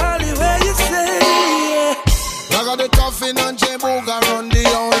Ragam Holly, where you say? Raga the coffin and J Booga run the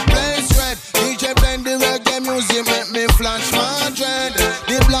whole place red. DJ blend the reggae music, make me flash my dread.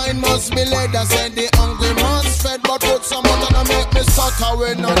 The blind must be led, I said the hungry must fed. But put some butter and make me sucker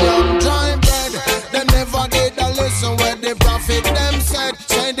when I am dry bread. Them never did a listen where the prophet them said.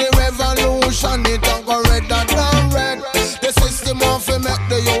 Say the revolution, it don't go red and down red. The system of it make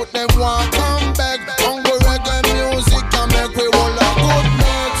the youth them want come back. Hungry reggae music can make we all a good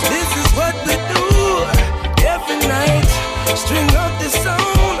night. This is what we do every night. String up the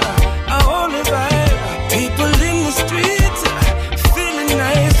sound, a holy vibe. People in the streets feeling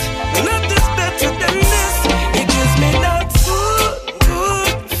nice. Nothing's better than this. It gives me that good,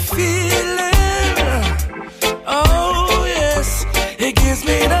 good feeling. Oh yes, it gives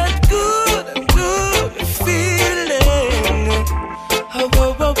me that good, good feeling. Oh,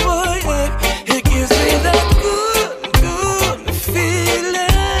 oh, oh, oh yeah, it gives me that good, good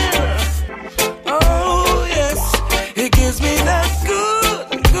feeling. Oh yes, it gives me that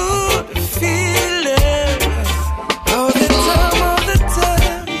good, good feeling. All the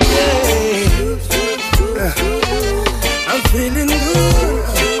time, yeah. I'm feeling good.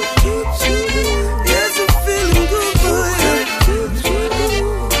 Yes, I'm feeling good, boy.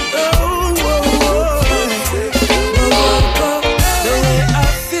 Oh, oh, oh. The way I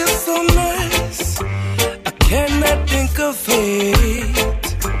feel so nice, I cannot think of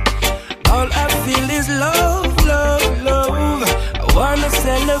it. All I feel is love, love, love. I wanna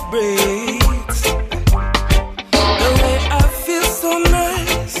celebrate. The way I feel so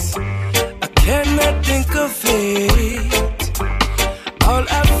nice, I cannot think of it. All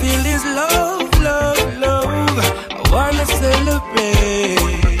I feel is love, love, love. I wanna celebrate.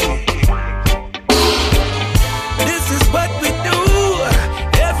 This is what we do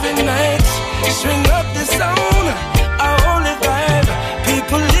every night. String up the sound, a holy vibe.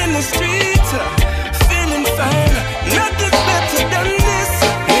 People in the street feeling fine. Nothing's better than this.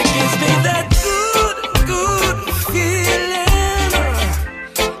 It gives me that good, good feeling.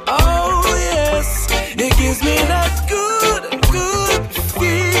 Oh yes, it gives me that good, good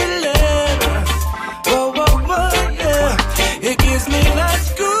feeling. Oh, oh, oh yeah, it gives me that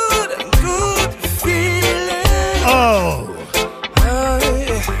good, good feeling. Oh,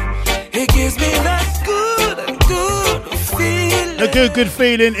 yeah. It gives me that good, good feeling. a good, good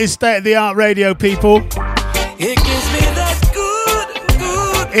feeling is State of the Art Radio, people. It gives me that good,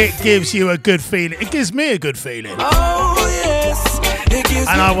 good. It gives you a good feeling. It gives me a good feeling. Oh yes, it gives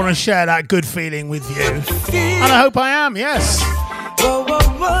And me I want to share that good feeling with you. And I hope I am, yes. oh, oh,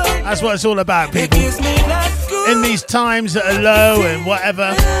 oh. That's what it's all about, It people. gives me that good. In these times that are low and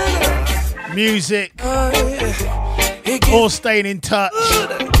whatever, music or staying in touch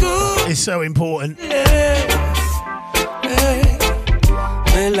is so important.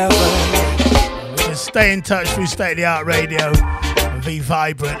 Just stay in touch through State of the Art Radio and be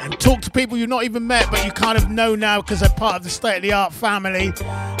vibrant and talk to people you've not even met, but you kind of know now because they're part of the State of the Art family,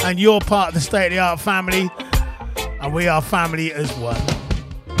 and you're part of the State of the Art family, and we are family as one.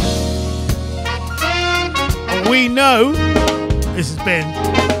 And we know this has been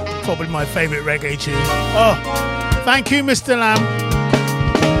probably my favourite reggae tune. Oh, thank you, Mr. Lamb.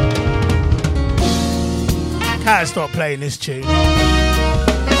 Can't stop playing this tune.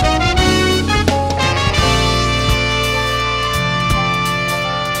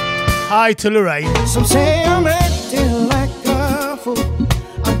 Hi to Lorraine. Some say I'm acting like a fool.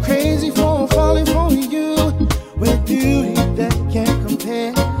 I'm crazy for falling for you. With beauty that can't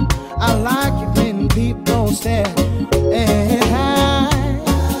compare. I like it when people stare. And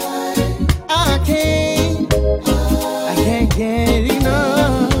I can't get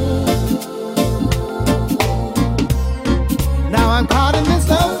enough. Now I'm caught in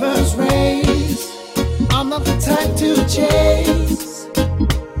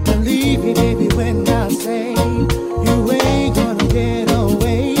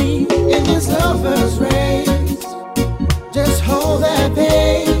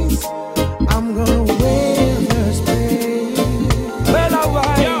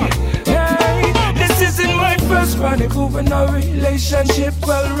chronic, who in a relationship.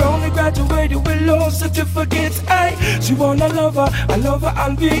 Well, only graduated with low certificates. Aye, she wanna love her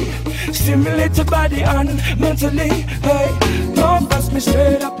and be stimulated body and mentally. Hey, don't pass me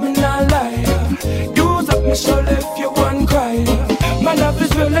straight up, me not lie. Use up me soul if you want cry. My love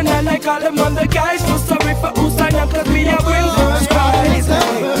is real and I like all them other guys. So sorry for who signed up, cause me I win first prize.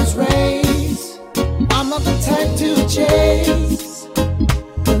 First race, I'm not the type to chase.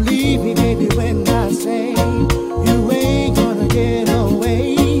 Believe me, baby, when I say you ain't gonna get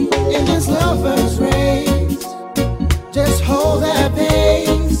away in this lover's race. Just hold that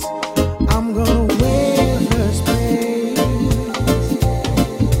pace. I'm gonna win first place.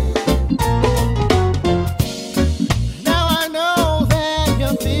 Now I know that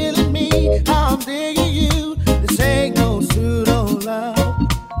you're feeling me. I'm digging you. This ain't no pseudo love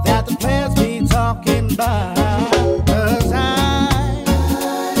that the players be talking about. 'Cause I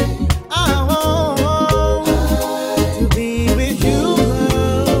want to be with you.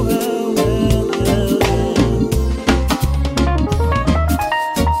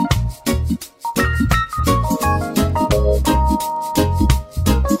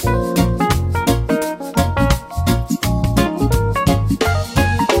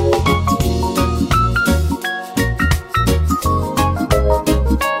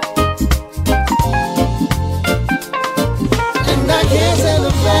 And I can't stand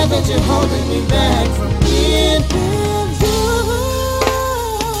the fact that you're holding me back from being with you.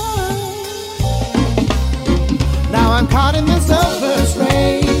 Now I'm caught in this lover's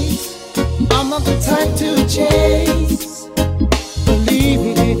race. I'm not the type to chase. Believe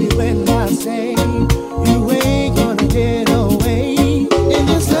me, baby, when I say you ain't gonna get away in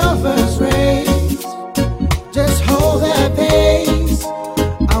this lover's race. Just hold that pace.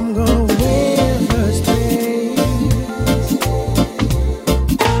 I'm gonna win first place.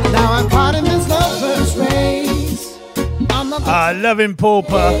 Now I'm caught in this lover's race. I'm not the Loving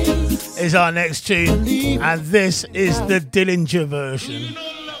Pauper is our next tune, and this is the Dillinger version.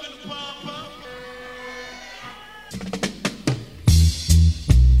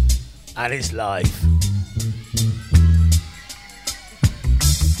 And it's live.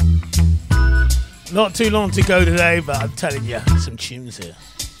 Not too long to go today, but I'm telling you, some tunes here.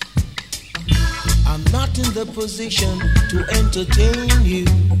 I'm not in the position to entertain you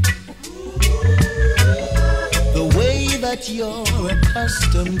the way that you're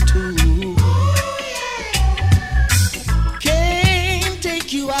accustomed to. Can't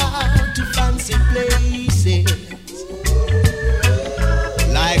take you out to fancy places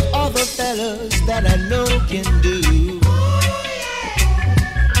like other fellas that I know can do.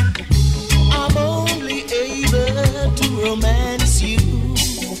 I'm only able to romance you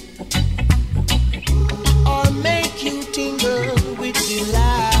or make you tingle with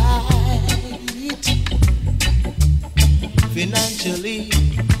delight. Financially,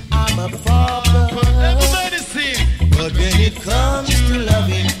 I'm a pauper, but when it comes to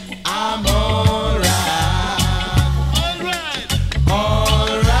loving, I'm alright.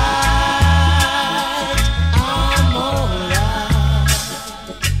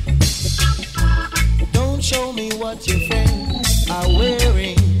 Don't show me what your friends are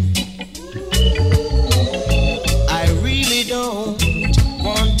wearing. I really don't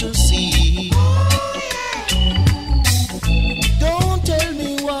want to see. Don't tell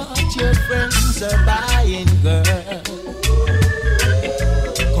me what your friends are buying, girl,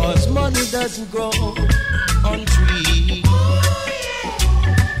 'cause money doesn't grow on trees.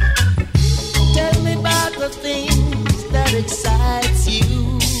 Tell me about the things that excites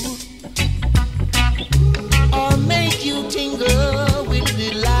you or make you tingle with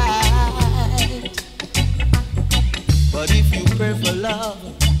delight. But if you prefer love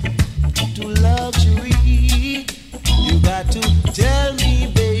to luxury, you got to tell me,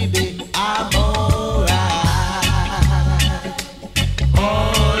 baby, I'm alright.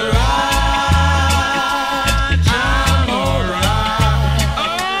 Alright, I'm alright.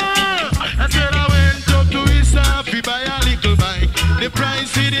 I said I went up to his shop to buy a little bike. The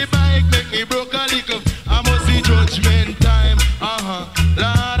price of the bike make me broke a little. I must see judgment time.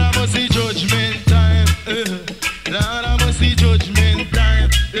 Lord, I must see judgment time. Lord, I must see judgment time.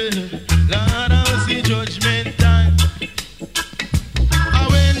 Lord, I must see judgment time. I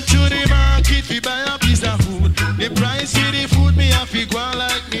went to the market to buy a piece of food. The price of the food me have to go on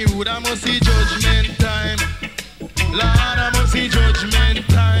like me would. I must see judgment time. Lord, I must see judgment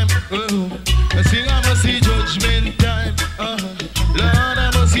time. I sing, I must see judgment time. Lord, I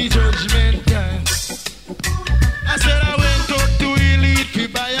must see judgment time. I said I went up to Elite to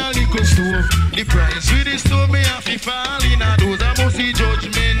buy a liquor stove. The price with the stove me have to fall in a dose. I must see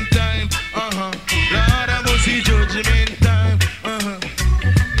judgment time.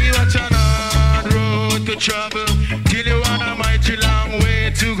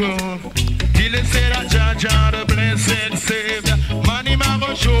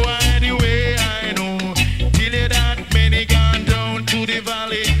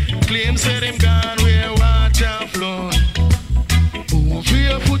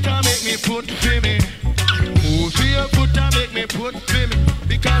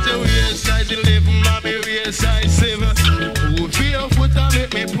 Cause your waist size 11, mommy waist size 7. Put for your foot and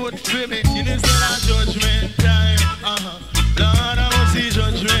make me put for me. You instead of judgment time. Lord, I will see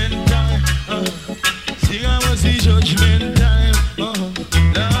judgment time. Sing, I will see judgment time. Lord,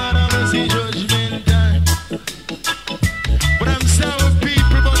 I will see judgment time. But I'm sorry,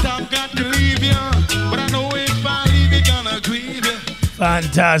 people, but I've got to leave you. But I know if I leave, you're gonna grieve you.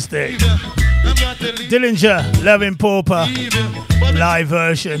 Fantastic. Dillinger, Loving Pauper, live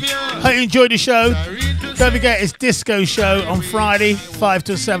version. Hope you enjoyed the show. Don't forget it's disco show on Friday, 5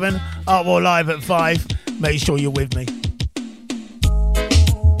 till 7. Artwell live at 5. Make sure you're with me.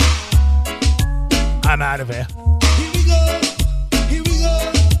 I'm out of here.